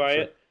simplify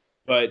Sure. it,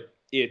 but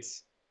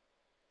it's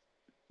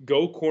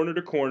go corner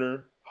to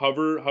corner,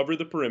 hover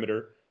the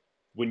perimeter.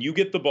 When you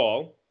get the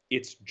ball,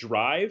 it's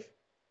drive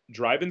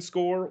and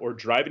score, or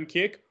drive and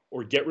kick,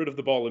 or get rid of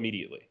the ball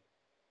immediately.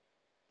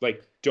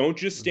 Like, don't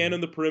just stand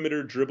on the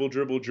perimeter, dribble,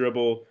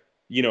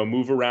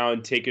 move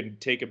around, take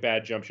a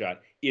bad jump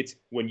shot. It's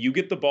when you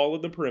get the ball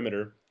in the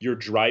perimeter, you're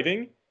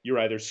driving, you're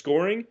either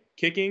scoring,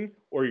 kicking,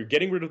 or you're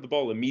getting rid of the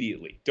ball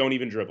immediately. Don't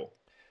even dribble.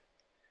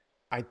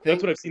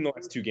 That's what I've seen the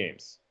last 2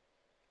 games.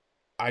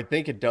 I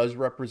think it does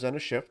represent a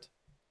shift.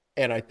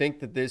 And I think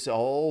that this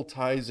all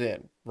ties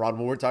in, Ron,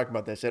 when we're talking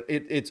about this,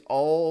 it's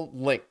all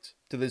linked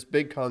to this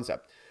big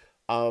concept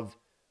of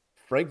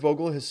Frank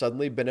Vogel has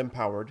suddenly been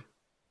empowered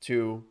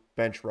to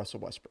bench Russell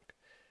Westbrook.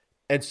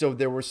 And so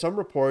there were some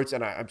reports,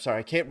 and I'm sorry,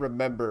 I can't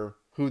remember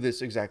who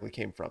this exactly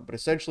came from, but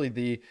essentially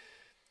the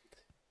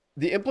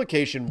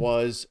implication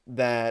was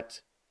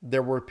that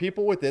there were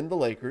people within the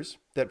Lakers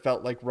that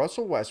felt like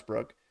Russell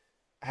Westbrook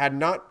had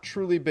not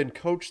truly been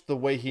coached the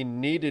way he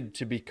needed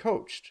to be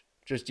coached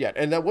just yet.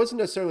 And that wasn't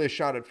necessarily a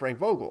shot at Frank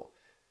Vogel.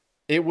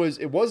 It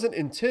wasn't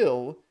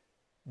until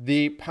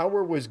the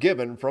power was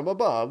given from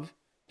above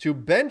to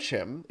bench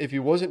him if he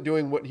wasn't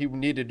doing what he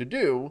needed to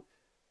do.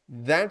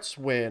 That's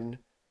when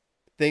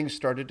things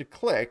started to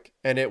click,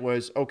 and it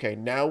was, okay,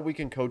 now we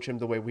can coach him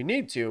the way we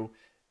need to.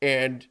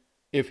 And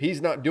if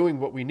he's not doing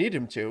what we need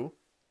him to,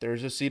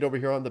 there's a seat over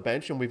here on the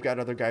bench, and we've got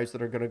other guys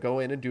that are going to go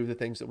in and do the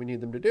things that we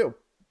need them to do.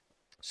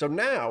 So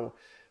now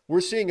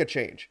we're seeing a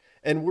change,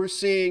 and we're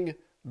seeing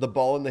the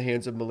ball in the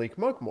hands of Malik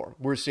Monk more.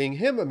 We're seeing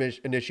him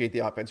initiate the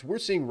offense. We're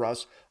seeing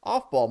Russ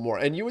off ball more.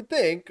 And you would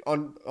think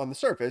on the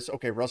surface,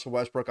 okay, Russell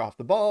Westbrook off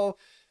the ball,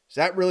 is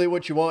that really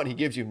what you want? He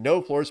gives you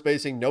no floor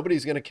spacing.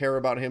 Nobody's going to care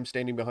about him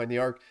standing behind the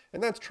arc.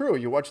 And that's true.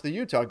 You watch the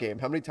Utah game.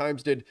 How many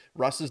times did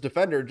Russ's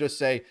defender just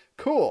say,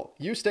 cool,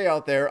 you stay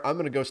out there. I'm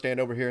going to go stand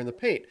over here in the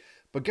paint.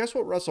 But guess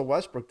what Russell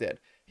Westbrook did?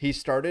 He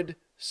started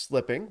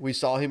slipping. We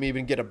saw him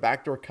even get a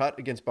backdoor cut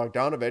against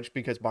Bogdanovich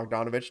because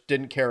Bogdanovich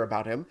didn't care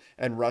about him,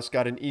 and Russ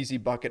got an easy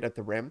bucket at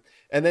the rim.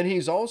 And then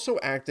he's also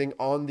acting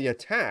on the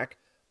attack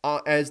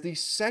as the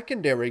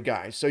secondary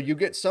guy. So you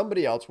get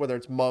somebody else, whether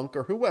it's Monk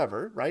or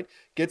whoever, right,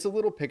 gets a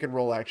little pick and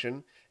roll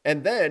action,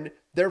 and then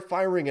they're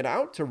firing it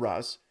out to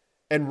Russ,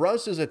 and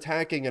Russ is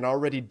attacking an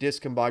already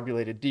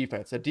discombobulated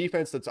defense, a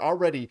defense that's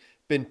already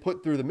been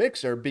put through the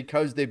mixer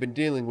because they've been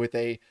dealing with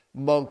a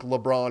Monk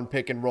LeBron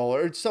pick and roll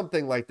or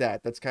something like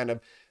that. That's kind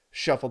of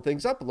shuffled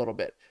things up a little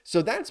bit.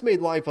 So that's made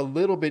life a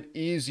little bit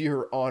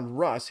easier on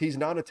Russ. He's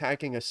not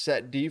attacking a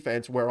set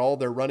defense where all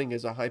they're running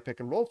is a high pick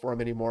and roll for him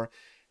anymore.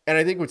 And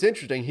I think what's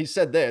interesting, he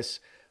said this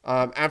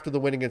after the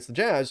win against the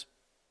Jazz.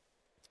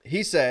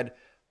 He said,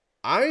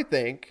 I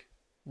think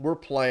we're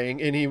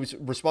playing, and he was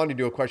responding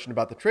to a question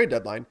about the trade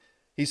deadline.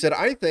 He said,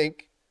 I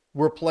think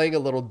we're playing a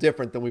little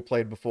different than we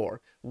played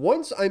before.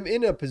 Once I'm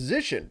in a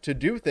position to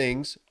do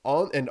things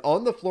on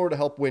the floor to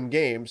help win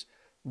games,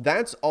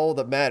 that's all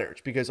that matters,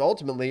 because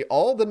ultimately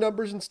all the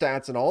numbers and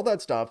stats and all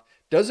that stuff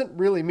doesn't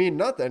really mean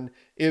nothing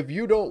if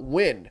you don't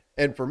win.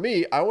 And for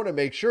me, I want to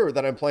make sure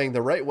that I'm playing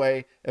the right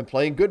way and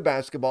playing good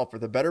basketball for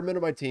the betterment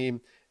of my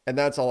team, and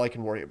that's all I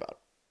can worry about.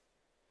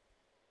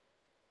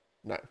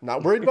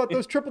 Not worried about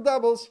those triple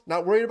doubles,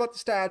 not worried about the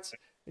stats.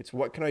 It's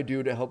what can I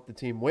do to help the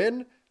team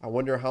win? I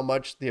wonder how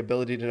much the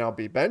ability to now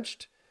be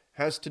benched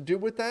has to do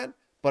with that.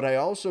 But I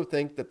also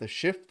think that the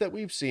shift that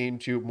we've seen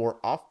to more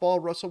off-ball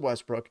Russell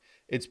Westbrook,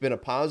 it's been a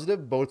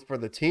positive both for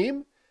the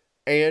team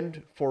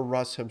and for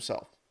Russ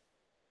himself.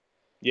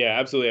 Yeah,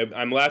 absolutely.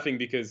 I'm laughing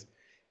because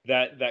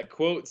that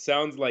quote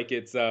sounds like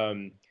it's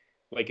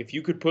like if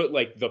you could put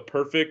like the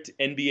perfect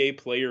NBA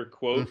player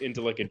quote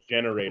into like a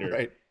generator,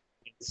 Right.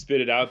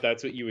 spit it out,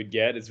 that's what you would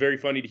get. It's very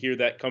funny to hear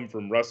that come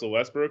from Russell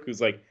Westbrook,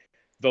 who's like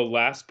the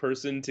last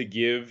person to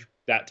give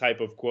that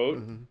type of quote.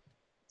 Mm-hmm.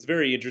 It's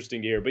very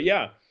interesting to hear. But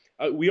yeah,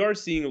 we are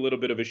seeing a little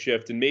bit of a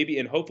shift, and maybe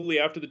and hopefully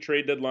after the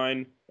trade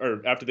deadline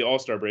or after the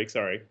All-Star break,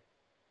 sorry,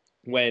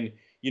 when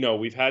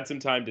we've had some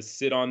time to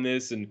sit on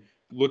this and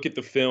look at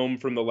the film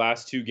from the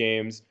last two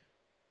games.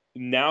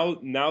 Now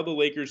the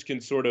Lakers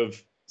can sort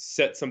of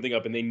set something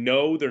up, and they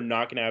know they're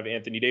not going to have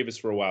Anthony Davis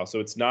for a while. So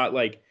it's not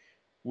like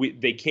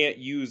they can't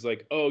use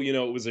like, oh,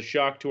 it was a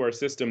shock to our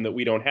system that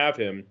we don't have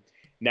him.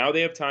 Now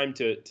they have time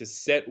to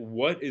set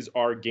what is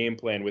our game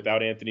plan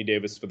without Anthony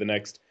Davis for the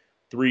next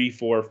 3,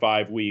 4,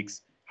 5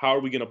 weeks. How are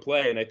we going to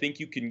play? And I think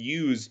you can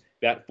use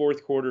that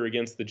fourth quarter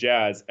against the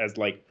Jazz as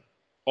like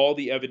all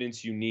the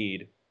evidence you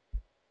need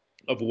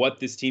of what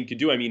this team can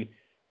do. I mean,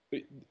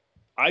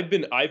 I've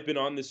been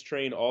on this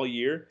train all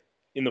year.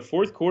 In the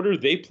fourth quarter,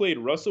 they played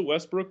Russell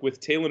Westbrook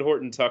with Talen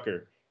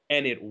Horton-Tucker,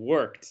 and it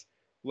worked.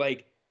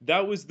 Like,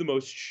 that was the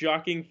most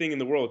shocking thing in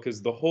the world,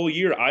 because the whole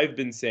year I've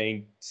been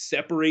saying,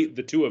 separate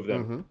the two of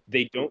them. Mm-hmm.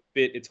 They don't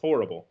fit. It's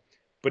horrible.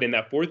 But in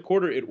that fourth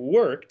quarter, it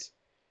worked.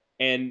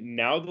 And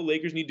now the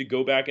Lakers need to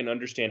go back and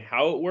understand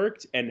how it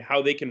worked and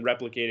how they can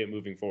replicate it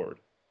moving forward.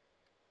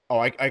 Oh,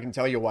 I can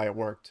tell you why it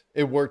worked.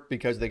 It worked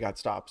because they got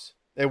stops.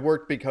 It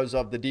worked because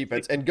of the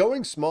defense. And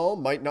going small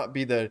might not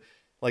be the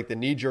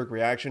knee-jerk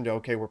reaction to,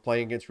 okay, we're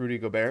playing against Rudy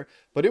Gobert,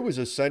 but it was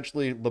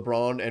essentially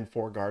LeBron and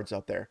four guards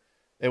out there.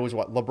 It was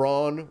what?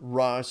 LeBron,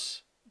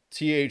 Russ,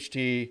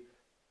 THT,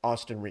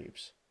 Austin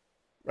Reeves.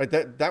 Right?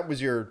 That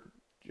was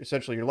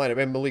essentially your lineup.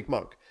 And Malik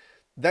Monk.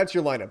 That's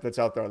your lineup that's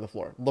out there on the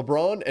floor.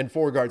 LeBron and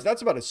four guards.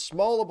 That's about as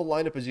small of a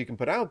lineup as you can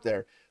put out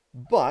there.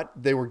 But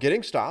they were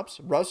getting stops.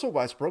 Russell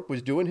Westbrook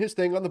was doing his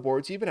thing on the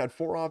boards. He even had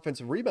 4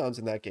 offensive rebounds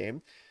in that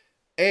game.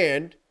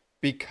 And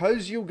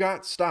because you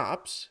got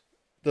stops,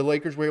 the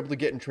Lakers were able to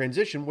get in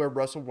transition where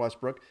Russell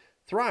Westbrook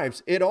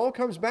thrives. It all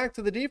comes back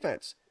to the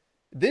defense.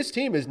 This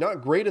team is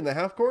not great in the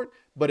half court,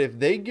 but if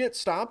they get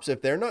stops,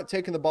 if they're not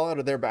taking the ball out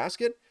of their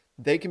basket,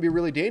 they can be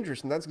really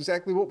dangerous. And that's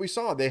exactly what we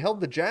saw. They held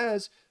the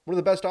Jazz, one of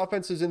the best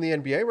offenses in the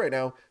NBA right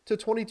now, to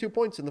 22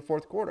 points in the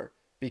fourth quarter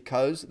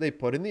because they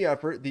put in the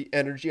effort, the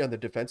energy on the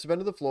defensive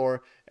end of the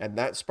floor, and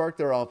that sparked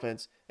their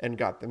offense and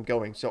got them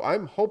going. So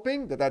I'm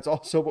hoping that that's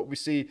also what we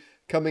see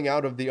coming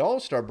out of the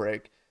All-Star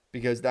break,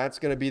 because that's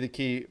going to be the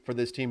key for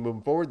this team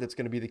moving forward. That's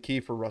going to be the key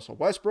for Russell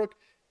Westbrook.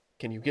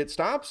 Can you get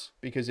stops?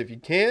 Because if you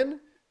can,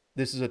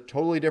 this is a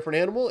totally different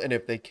animal. And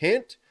if they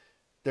can't,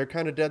 they're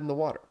kind of dead in the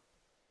water.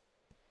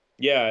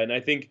 Yeah, and I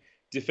think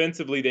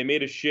defensively they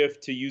made a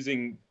shift to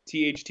using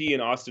THT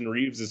and Austin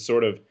Reeves as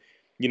sort of,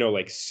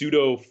 like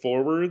pseudo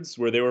forwards,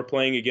 where they were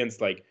playing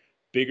against like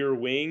bigger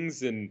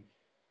wings, and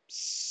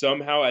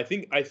somehow I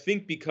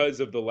think because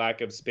of the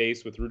lack of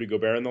space with Rudy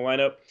Gobert in the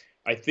lineup,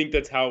 I think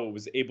that's how it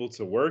was able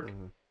to work,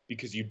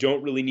 because you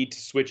don't really need to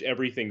switch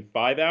everything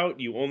 5 out.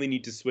 You only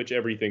need to switch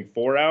everything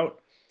 4 out.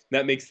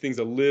 That makes things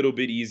a little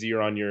bit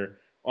easier on your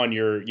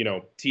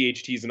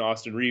THTs and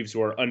Austin Reeves,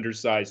 who are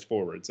undersized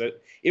forwards.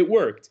 It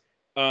worked.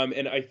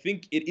 And I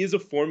think it is a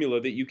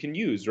formula that you can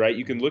use, right?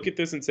 You can look at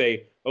this and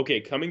say,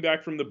 okay, coming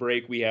back from the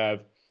break, we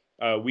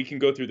can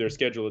go through their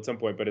schedule at some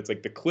point, but it's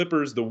like the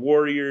Clippers, the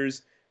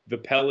Warriors, the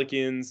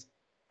Pelicans.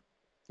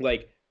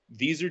 Like,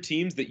 these are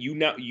teams that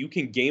you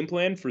can game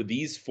plan for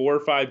these 4 or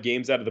 5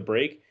 games out of the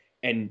break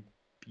and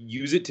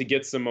use it to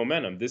get some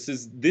momentum. This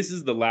is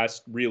the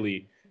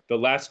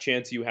last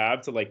chance you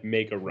have to like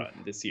make a run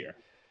this year.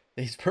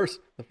 The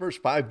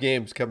first 5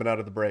 games coming out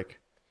of the break: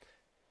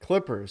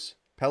 Clippers,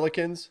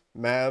 Pelicans,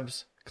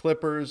 Mavs,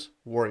 Clippers,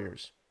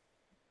 Warriors.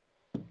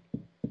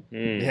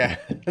 Yeah,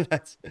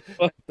 that's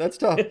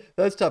tough.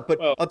 That's tough. But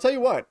I'll tell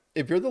you what,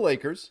 if you're the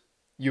Lakers,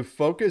 you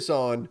focus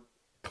on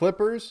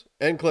Clippers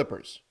and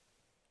Clippers.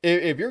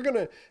 If you're going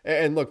to,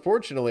 and look,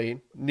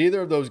 fortunately,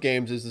 neither of those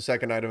games is the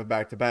second night of a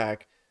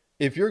back-to-back.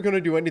 If you're going to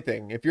do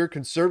anything, if you're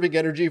conserving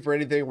energy for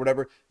anything or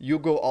whatever, you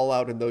go all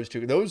out in those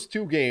two. Those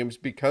 2 games,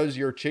 because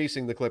you're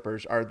chasing the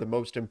Clippers, are the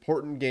most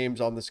important games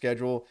on the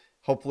schedule.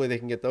 Hopefully they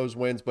can get those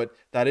wins, but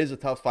that is a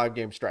tough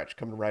 5-game stretch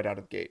coming right out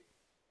of the gate.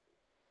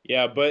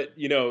 Yeah, but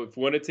if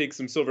you want to take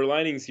some silver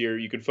linings here,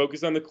 you can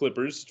focus on the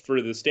Clippers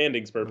for the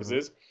standings Mhm.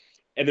 purposes.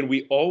 And then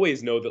we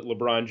always know that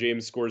LeBron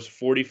James scores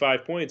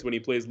 45 points when he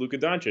plays Luka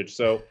Doncic.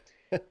 So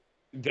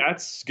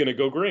that's going to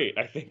go great,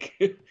 I think.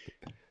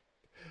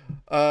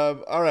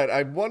 All right,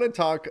 I want to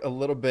talk a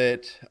little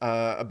bit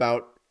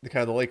about the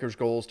kind of the Lakers'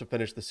 goals to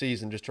finish the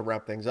season, just to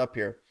wrap things up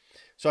here.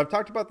 So I've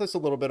talked about this a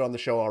little bit on the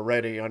show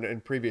already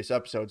in previous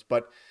episodes,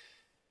 but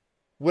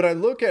when I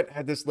look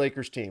at this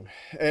Lakers team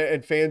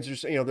and fans,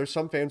 there's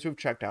some fans who've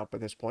checked out by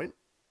this point,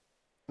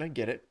 and I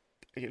get it.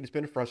 It's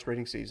been a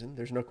frustrating season.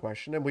 There's no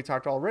question, and we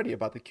talked already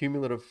about the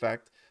cumulative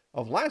effect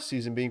of last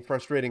season being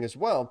frustrating as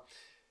well.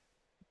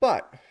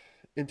 But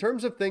in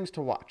terms of things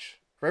to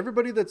watch, for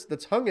everybody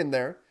that's hung in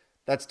there,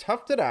 that's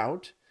toughed it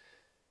out,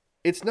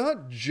 it's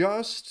not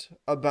just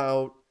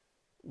about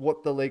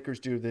what the Lakers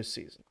do this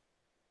season.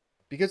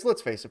 Because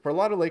let's face it, for a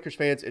lot of Lakers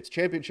fans, it's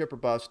championship or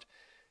bust.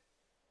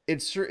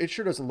 It sure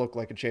doesn't look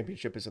like a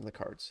championship is in the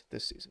cards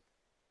this season.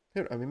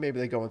 I mean, maybe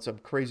they go on some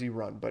crazy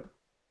run, but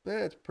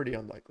it's pretty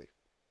unlikely.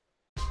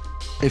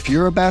 If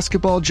you're a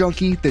basketball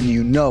junkie, then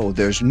you know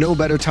there's no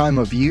better time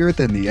of year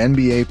than the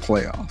NBA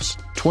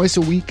playoffs. Twice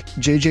a week,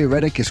 JJ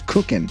Redick is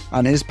cooking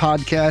on his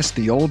podcast,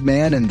 The Old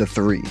Man and the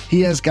Three.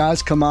 He has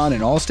guys come on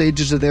in all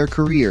stages of their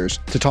careers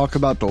to talk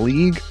about the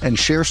league and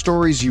share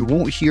stories you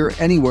won't hear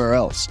anywhere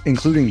else,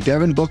 including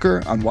Devin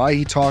Booker on why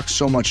he talks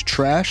so much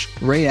trash,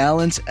 Ray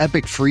Allen's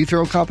epic free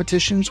throw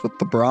competitions with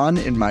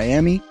LeBron in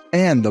Miami,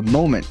 and the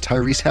moment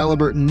Tyrese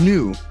Halliburton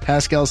knew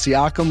Pascal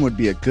Siakam would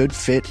be a good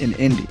fit in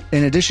Indy.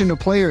 In addition to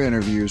player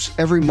interviews,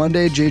 every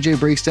Monday JJ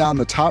breaks down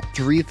the top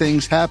 3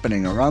 things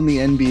happening around the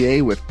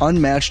NBA with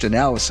unmatched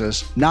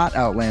analysis, not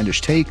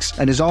outlandish takes,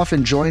 and is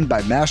often joined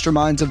by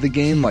masterminds of the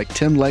game like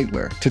Tim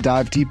Legler to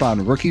dive deep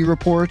on rookie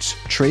reports,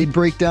 trade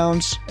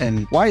breakdowns,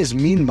 and why is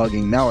mean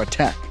mugging now a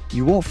tech.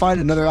 You won't find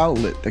another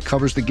outlet that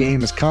covers the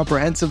game as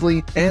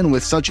comprehensively and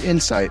with such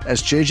insight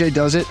as JJ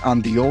does it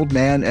on The Old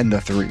Man and the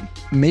Three.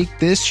 Make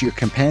this your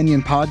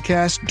companion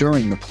podcast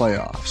during the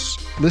playoffs.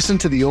 Listen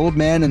to The Old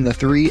Man and the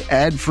Three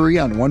ad-free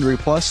on Wondery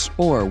Plus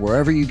or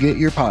wherever you get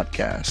your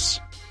podcasts.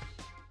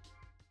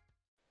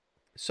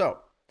 So,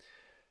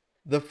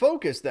 the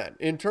focus then,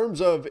 in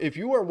terms of if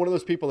you are one of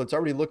those people that's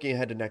already looking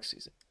ahead to next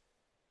season,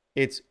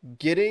 it's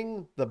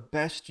getting the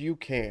best you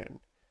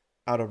can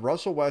out of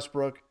Russell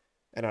Westbrook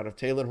and out of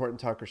Talen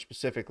Horton-Tucker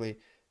specifically,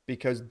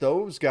 because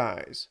those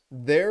guys,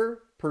 their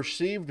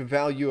perceived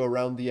value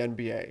around the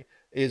NBA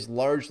is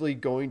largely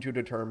going to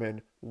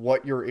determine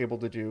what you're able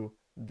to do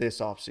this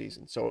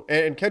offseason. So,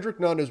 and Kendrick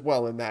Nunn as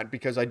well in that,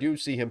 because I do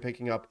see him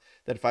picking up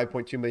that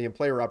 $5.2 million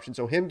player option.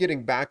 So him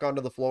getting back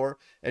onto the floor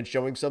and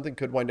showing something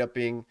could wind up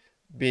being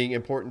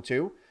important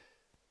too.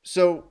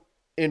 So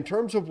in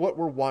terms of what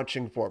we're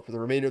watching for the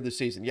remainder of the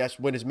season, yes,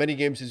 win as many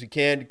games as you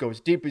can, go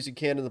as deep as you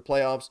can in the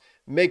playoffs,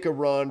 make a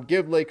run,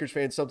 give Lakers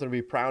fans something to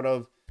be proud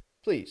of.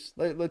 Please,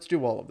 let's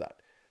do all of that.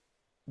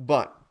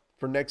 But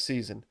for next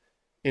season,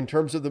 in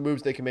terms of the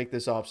moves they can make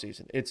this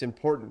offseason, it's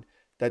important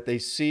that they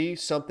see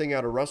something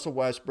out of Russell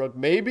Westbrook,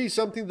 maybe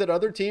something that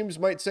other teams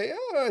might say,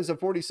 is a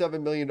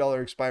 $47 million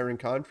expiring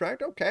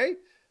contract. Okay.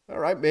 All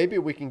right, maybe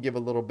we can give a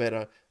little bit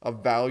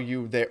of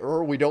value there,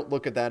 or we don't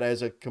look at that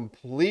as a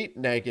complete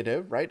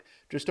negative, right?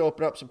 Just to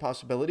open up some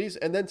possibilities.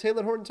 And then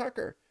Talen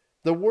Horton-Tucker.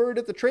 The word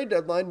at the trade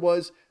deadline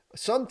was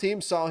some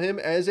teams saw him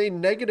as a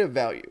negative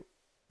value.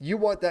 You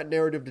want that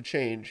narrative to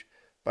change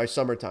by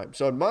summertime.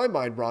 So in my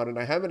mind, Ron, and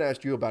I haven't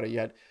asked you about it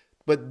yet,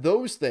 but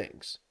those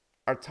things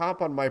are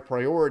top on my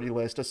priority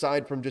list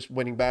aside from just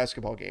winning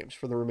basketball games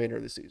for the remainder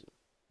of the season.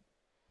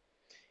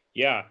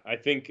 Yeah, I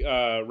think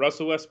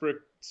Russell Westbrook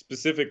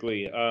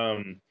specifically,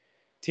 Talen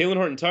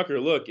Horton-Tucker,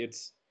 look,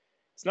 it's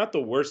not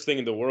the worst thing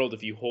in the world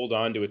if you hold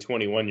on to a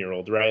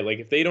 21-year-old, right? Like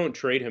if they don't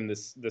trade him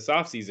this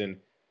offseason,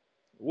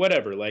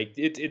 whatever. Like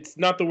it's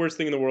not the worst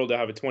thing in the world to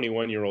have a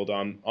 21-year-old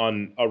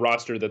on a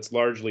roster that's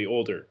largely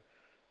older.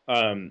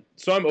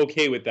 So I'm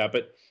okay with that.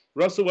 But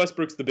Russell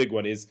Westbrook's the big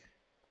one is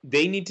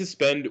they need to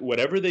spend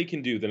whatever they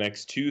can do the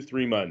next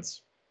 2-3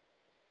 months,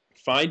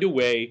 find a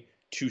way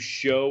to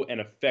show an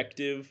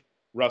effective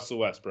Russell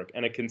Westbrook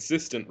and a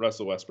consistent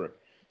Russell Westbrook.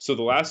 So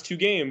the last 2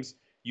 games,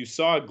 you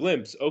saw a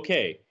glimpse.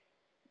 Okay,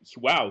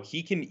 wow,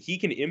 he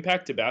can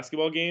impact a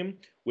basketball game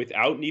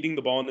without needing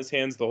the ball in his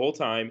hands the whole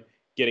time,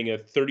 getting a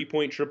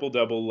 30-point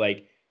triple-double.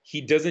 Like,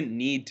 he doesn't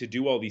need to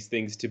do all these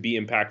things to be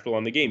impactful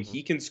on the game.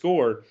 He can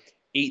score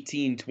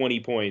 18, 20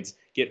 points,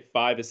 get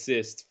 5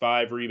 assists,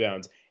 5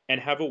 rebounds,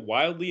 and have a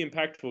wildly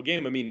impactful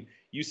game. I mean,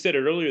 you said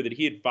it earlier that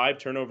he had 5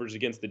 turnovers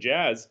against the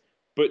Jazz,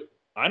 but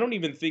I don't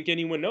even think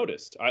anyone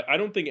noticed. I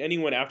don't think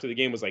anyone after the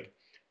game was like,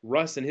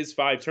 Russ and his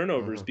 5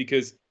 turnovers,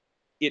 because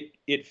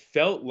it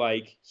felt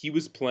like he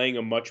was playing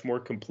a much more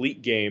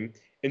complete game.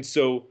 And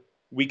so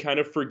we kind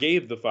of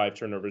forgave the 5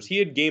 turnovers. He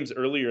had games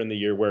earlier in the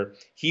year where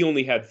he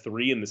only had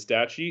 3 in the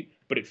stat sheet,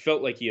 but it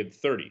felt like he had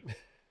 30.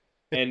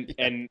 And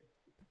Yeah.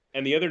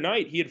 and the other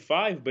night he had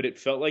 5, but it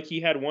felt like he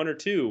had 1 or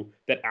 2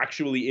 that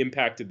actually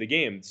impacted the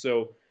game.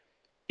 So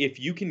if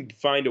you can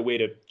find a way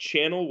to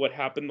channel what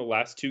happened the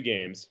last 2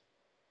 games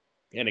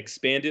and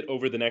expand it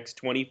over the next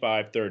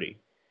 25, 30.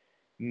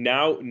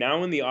 Now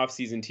in the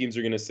offseason, teams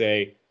are going to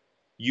say,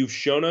 you've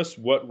shown us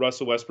what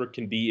Russell Westbrook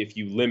can be if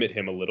you limit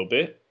him a little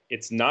bit.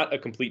 It's not a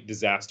complete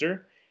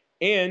disaster.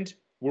 And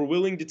we're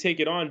willing to take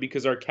it on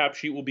because our cap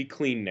sheet will be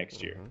clean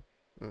next year.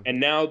 Mm-hmm.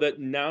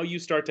 And now you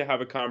start to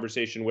have a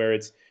conversation where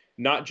it's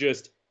not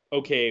just,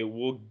 okay,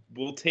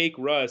 we'll take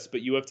Russ,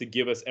 but you have to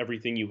give us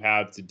everything you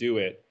have to do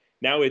it.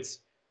 Now it's,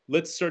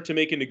 let's start to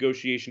make a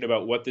negotiation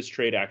about what this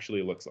trade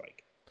actually looks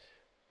like.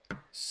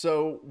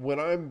 So when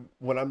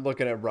I'm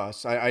looking at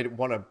Russ, I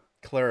want to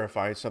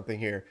clarify something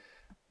here.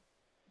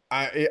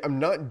 I'm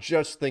not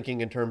just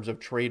thinking in terms of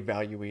trade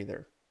value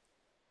either.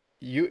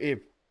 If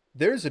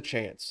there's a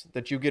chance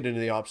that you get into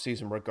the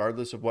offseason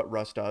regardless of what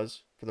Russ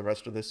does for the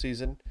rest of this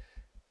season,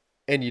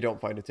 and you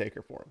don't find a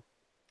taker for him.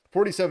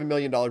 $47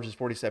 million is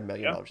 $47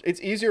 million. Yeah.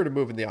 It's easier to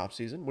move in the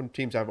offseason when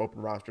teams have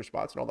open roster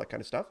spots and all that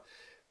kind of stuff,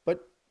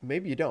 but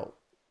maybe you don't.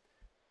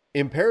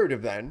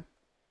 Imperative then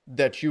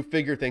that you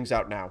figure things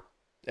out now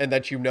and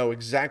that you know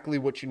exactly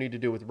what you need to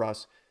do with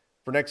Russ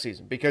for next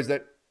season, because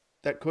that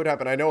could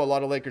happen. I know a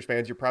lot of Lakers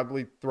fans, you're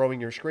probably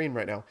throwing your screen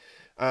right now.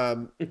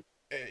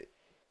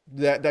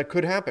 That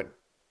could happen,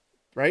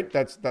 right?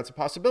 That's a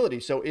possibility.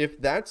 So if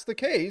that's the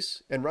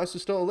case and Russ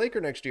is still a Laker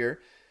next year,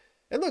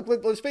 and look,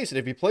 let's face it,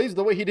 if he plays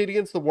the way he did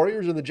against the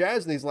Warriors and the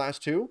Jazz in these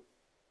last two,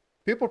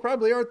 people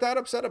probably aren't that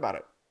upset about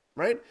it,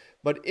 right?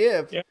 But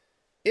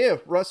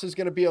if Russ is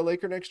going to be a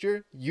Laker next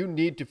year, you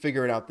need to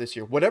figure it out this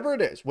year. Whatever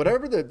it is,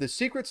 whatever the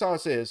secret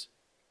sauce is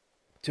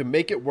to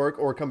make it work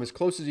or come as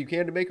close as you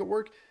can to make it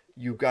work,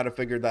 you've got to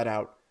figure that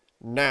out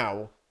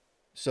now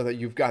so that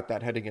you've got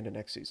that heading into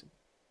next season.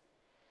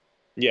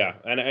 Yeah,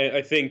 and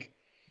I think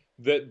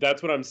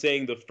that's what I'm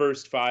saying. The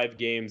first 5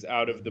 games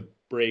out of the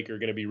break are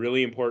going to be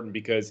really important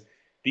because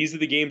these are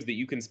the games that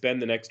you can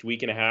spend the next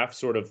week and a half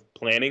sort of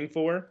planning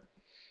for.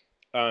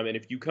 And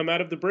if you come out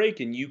of the break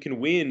and you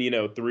can win,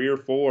 3 or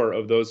 4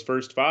 of those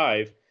first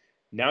 5,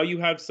 now you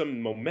have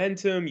some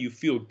momentum. You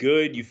feel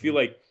good. You feel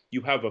like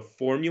you have a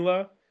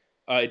formula.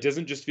 It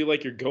doesn't just feel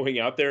like you're going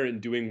out there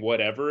and doing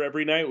whatever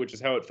every night, which is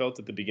how it felt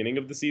at the beginning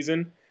of the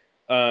season.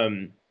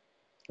 And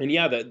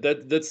yeah,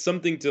 that's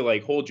something to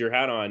like hold your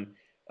hat on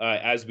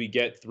as we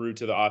get through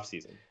to the off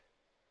season.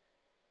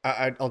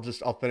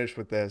 I'll finish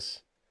with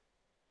this.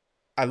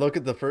 I look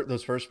at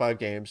those first 5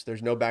 games.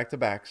 There's no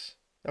back-to-backs.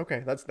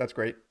 Okay, that's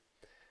great.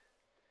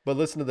 But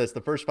listen to this: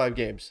 the first 5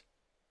 games,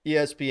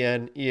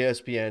 ESPN,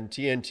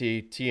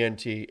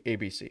 TNT,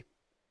 ABC.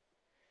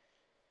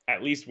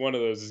 At least one of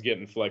those is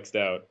getting flexed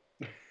out.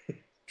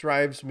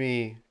 Drives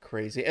me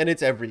crazy, and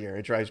it's every year.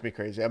 It drives me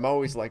crazy. I'm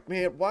always like,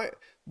 man,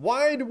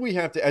 why do we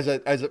have to, as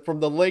a from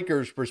the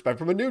Lakers perspective,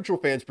 from a neutral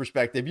fan's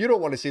perspective, you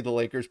don't want to see the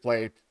Lakers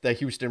play the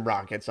Houston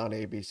Rockets on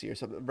ABC or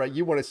something, right?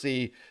 You want to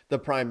see the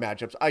prime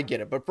matchups. I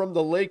get it, but from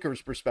the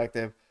Lakers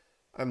perspective,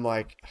 I'm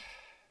like,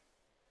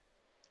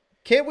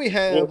 can't we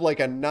have like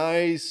a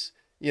nice,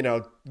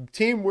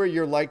 team where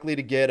you're likely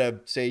to get a,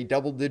 say,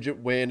 double-digit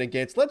win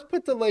against? Let's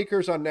put the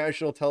Lakers on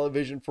national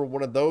television for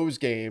one of those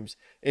games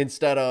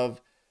instead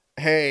of,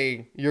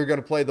 hey, you're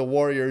going to play the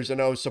Warriors and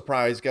oh,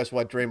 surprise, guess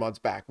what? Draymond's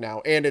back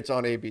now and it's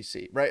on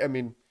ABC, right? I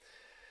mean,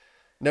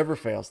 never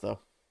fails though.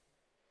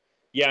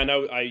 Yeah,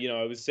 no, I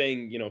was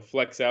saying,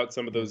 flex out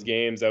some of those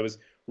games. I was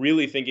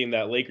really thinking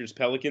that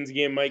Lakers-Pelicans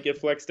game might get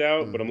flexed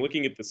out, but I'm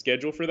looking at the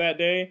schedule for that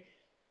day.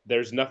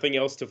 There's nothing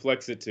else to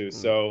flex it to.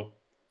 So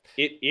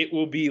it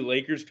will be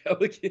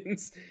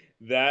Lakers-Pelicans.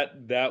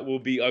 That will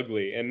be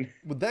ugly. And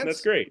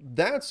that's great.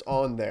 That's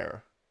on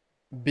there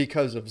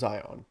because of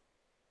Zion.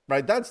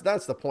 Right? That's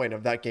the point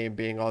of that game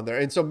being on there.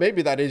 And so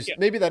maybe that is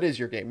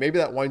your game. Maybe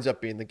that winds up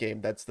being the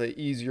game. That's the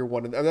easier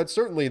one. And that's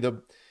certainly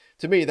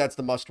to me, that's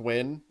the must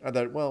win.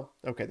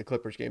 The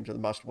Clippers games are the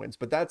must wins,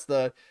 but that's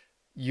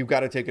you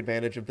got to take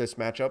advantage of this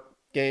matchup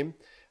game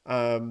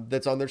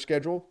that's on their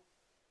schedule.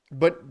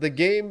 But the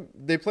game,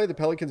 they play the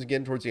Pelicans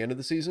again towards the end of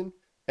the season,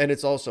 and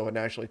it's also a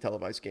nationally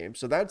televised game.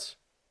 So that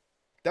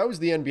was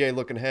the NBA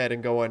looking ahead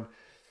and going,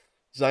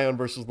 Zion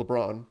versus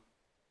LeBron.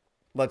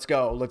 Let's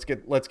go.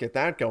 Let's get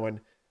that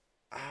going.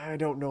 I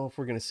don't know if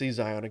we're going to see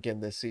Zion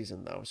again this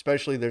season, though.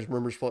 Especially there's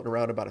rumors floating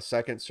around about a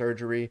second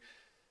surgery.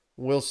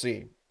 We'll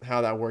see how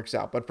that works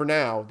out. But for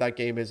now, that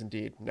game is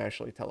indeed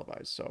nationally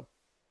televised. So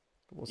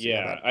we'll see.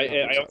 Yeah,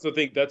 I also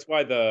think that's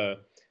why the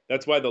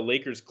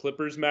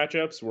Lakers-Clippers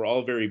matchups were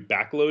all very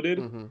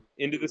backloaded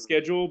into the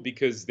schedule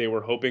because they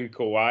were hoping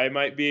Kawhi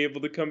might be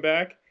able to come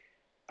back.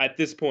 At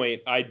this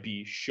point, I'd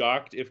be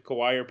shocked if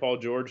Kawhi or Paul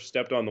George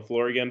stepped on the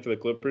floor again for the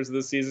Clippers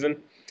this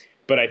season.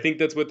 But I think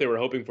that's what they were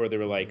hoping for. They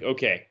were like,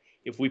 okay,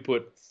 if we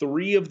put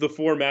 3 of the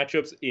 4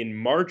 matchups in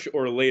March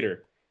or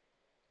later,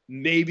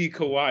 maybe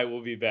Kawhi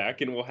will be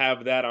back and we'll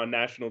have that on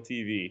national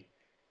TV.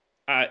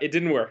 It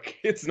didn't work.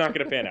 It's not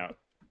going to pan out.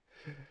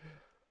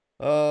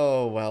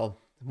 Oh, well.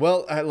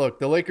 Well, look,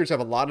 the Lakers have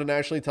a lot of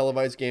nationally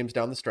televised games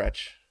down the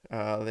stretch.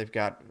 They've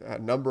got a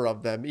number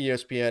of them,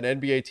 ESPN,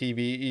 NBA TV,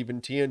 even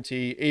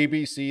TNT,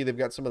 ABC. They've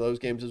got some of those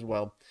games as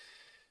well.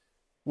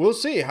 We'll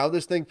see how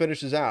this thing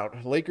finishes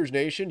out. Lakers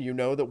Nation, you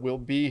know that we'll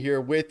be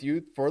here with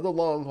you for the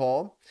long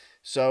haul.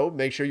 So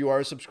make sure you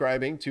are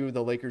subscribing to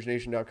the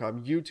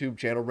LakersNation.com YouTube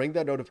channel. Ring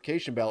that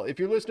notification bell. If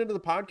you're listening to the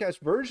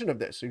podcast version of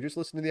this, so you're just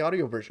listening to the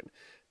audio version,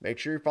 make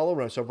sure you're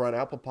following us over on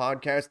Apple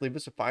Podcasts. Leave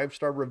us a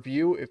 5-star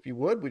review if you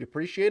would. We'd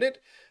appreciate it.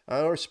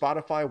 Or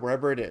Spotify,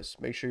 wherever it is.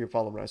 Make sure you're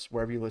following us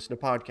wherever you listen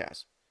to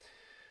podcasts.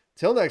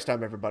 Till next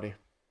time, everybody,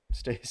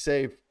 stay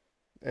safe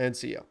and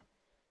see ya.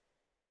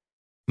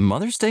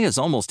 Mother's Day is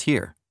almost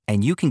here,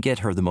 and you can get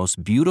her the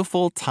most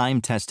beautiful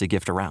time-tested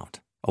gift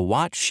around. A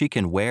watch she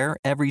can wear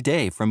every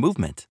day from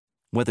Movement.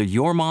 Whether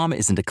your mom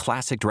is into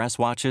classic dress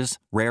watches,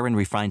 rare and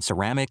refined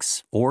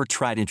ceramics, or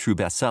tried and true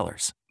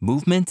bestsellers,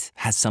 Movement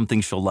has something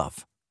she'll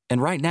love.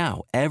 And right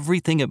now,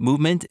 everything at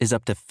Movement is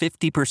up to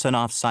 50%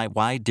 off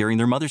site-wide during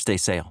their Mother's Day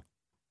sale.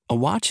 A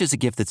watch is a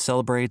gift that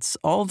celebrates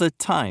all the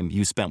time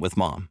you spent with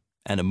mom.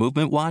 And a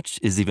Movement watch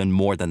is even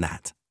more than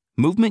that.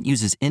 Movement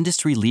uses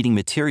industry-leading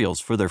materials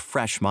for their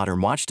fresh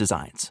modern watch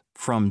designs,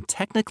 from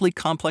technically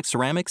complex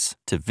ceramics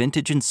to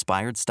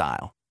vintage-inspired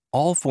style,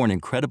 all for an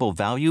incredible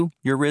value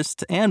your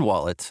wrist and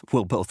wallet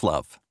will both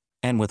love.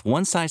 And with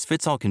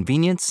one-size-fits-all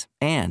convenience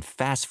and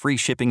fast free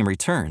shipping and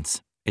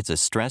returns, it's a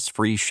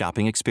stress-free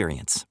shopping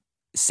experience.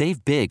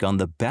 Save big on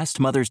the best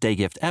Mother's Day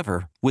gift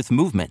ever with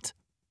Movement.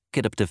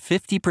 Get up to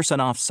 50%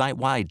 off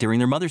site-wide during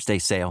their Mother's Day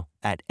sale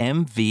at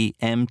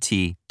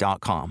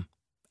mvmt.com.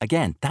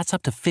 Again, that's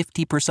up to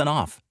 50%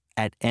 off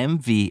at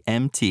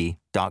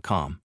mvmt.com.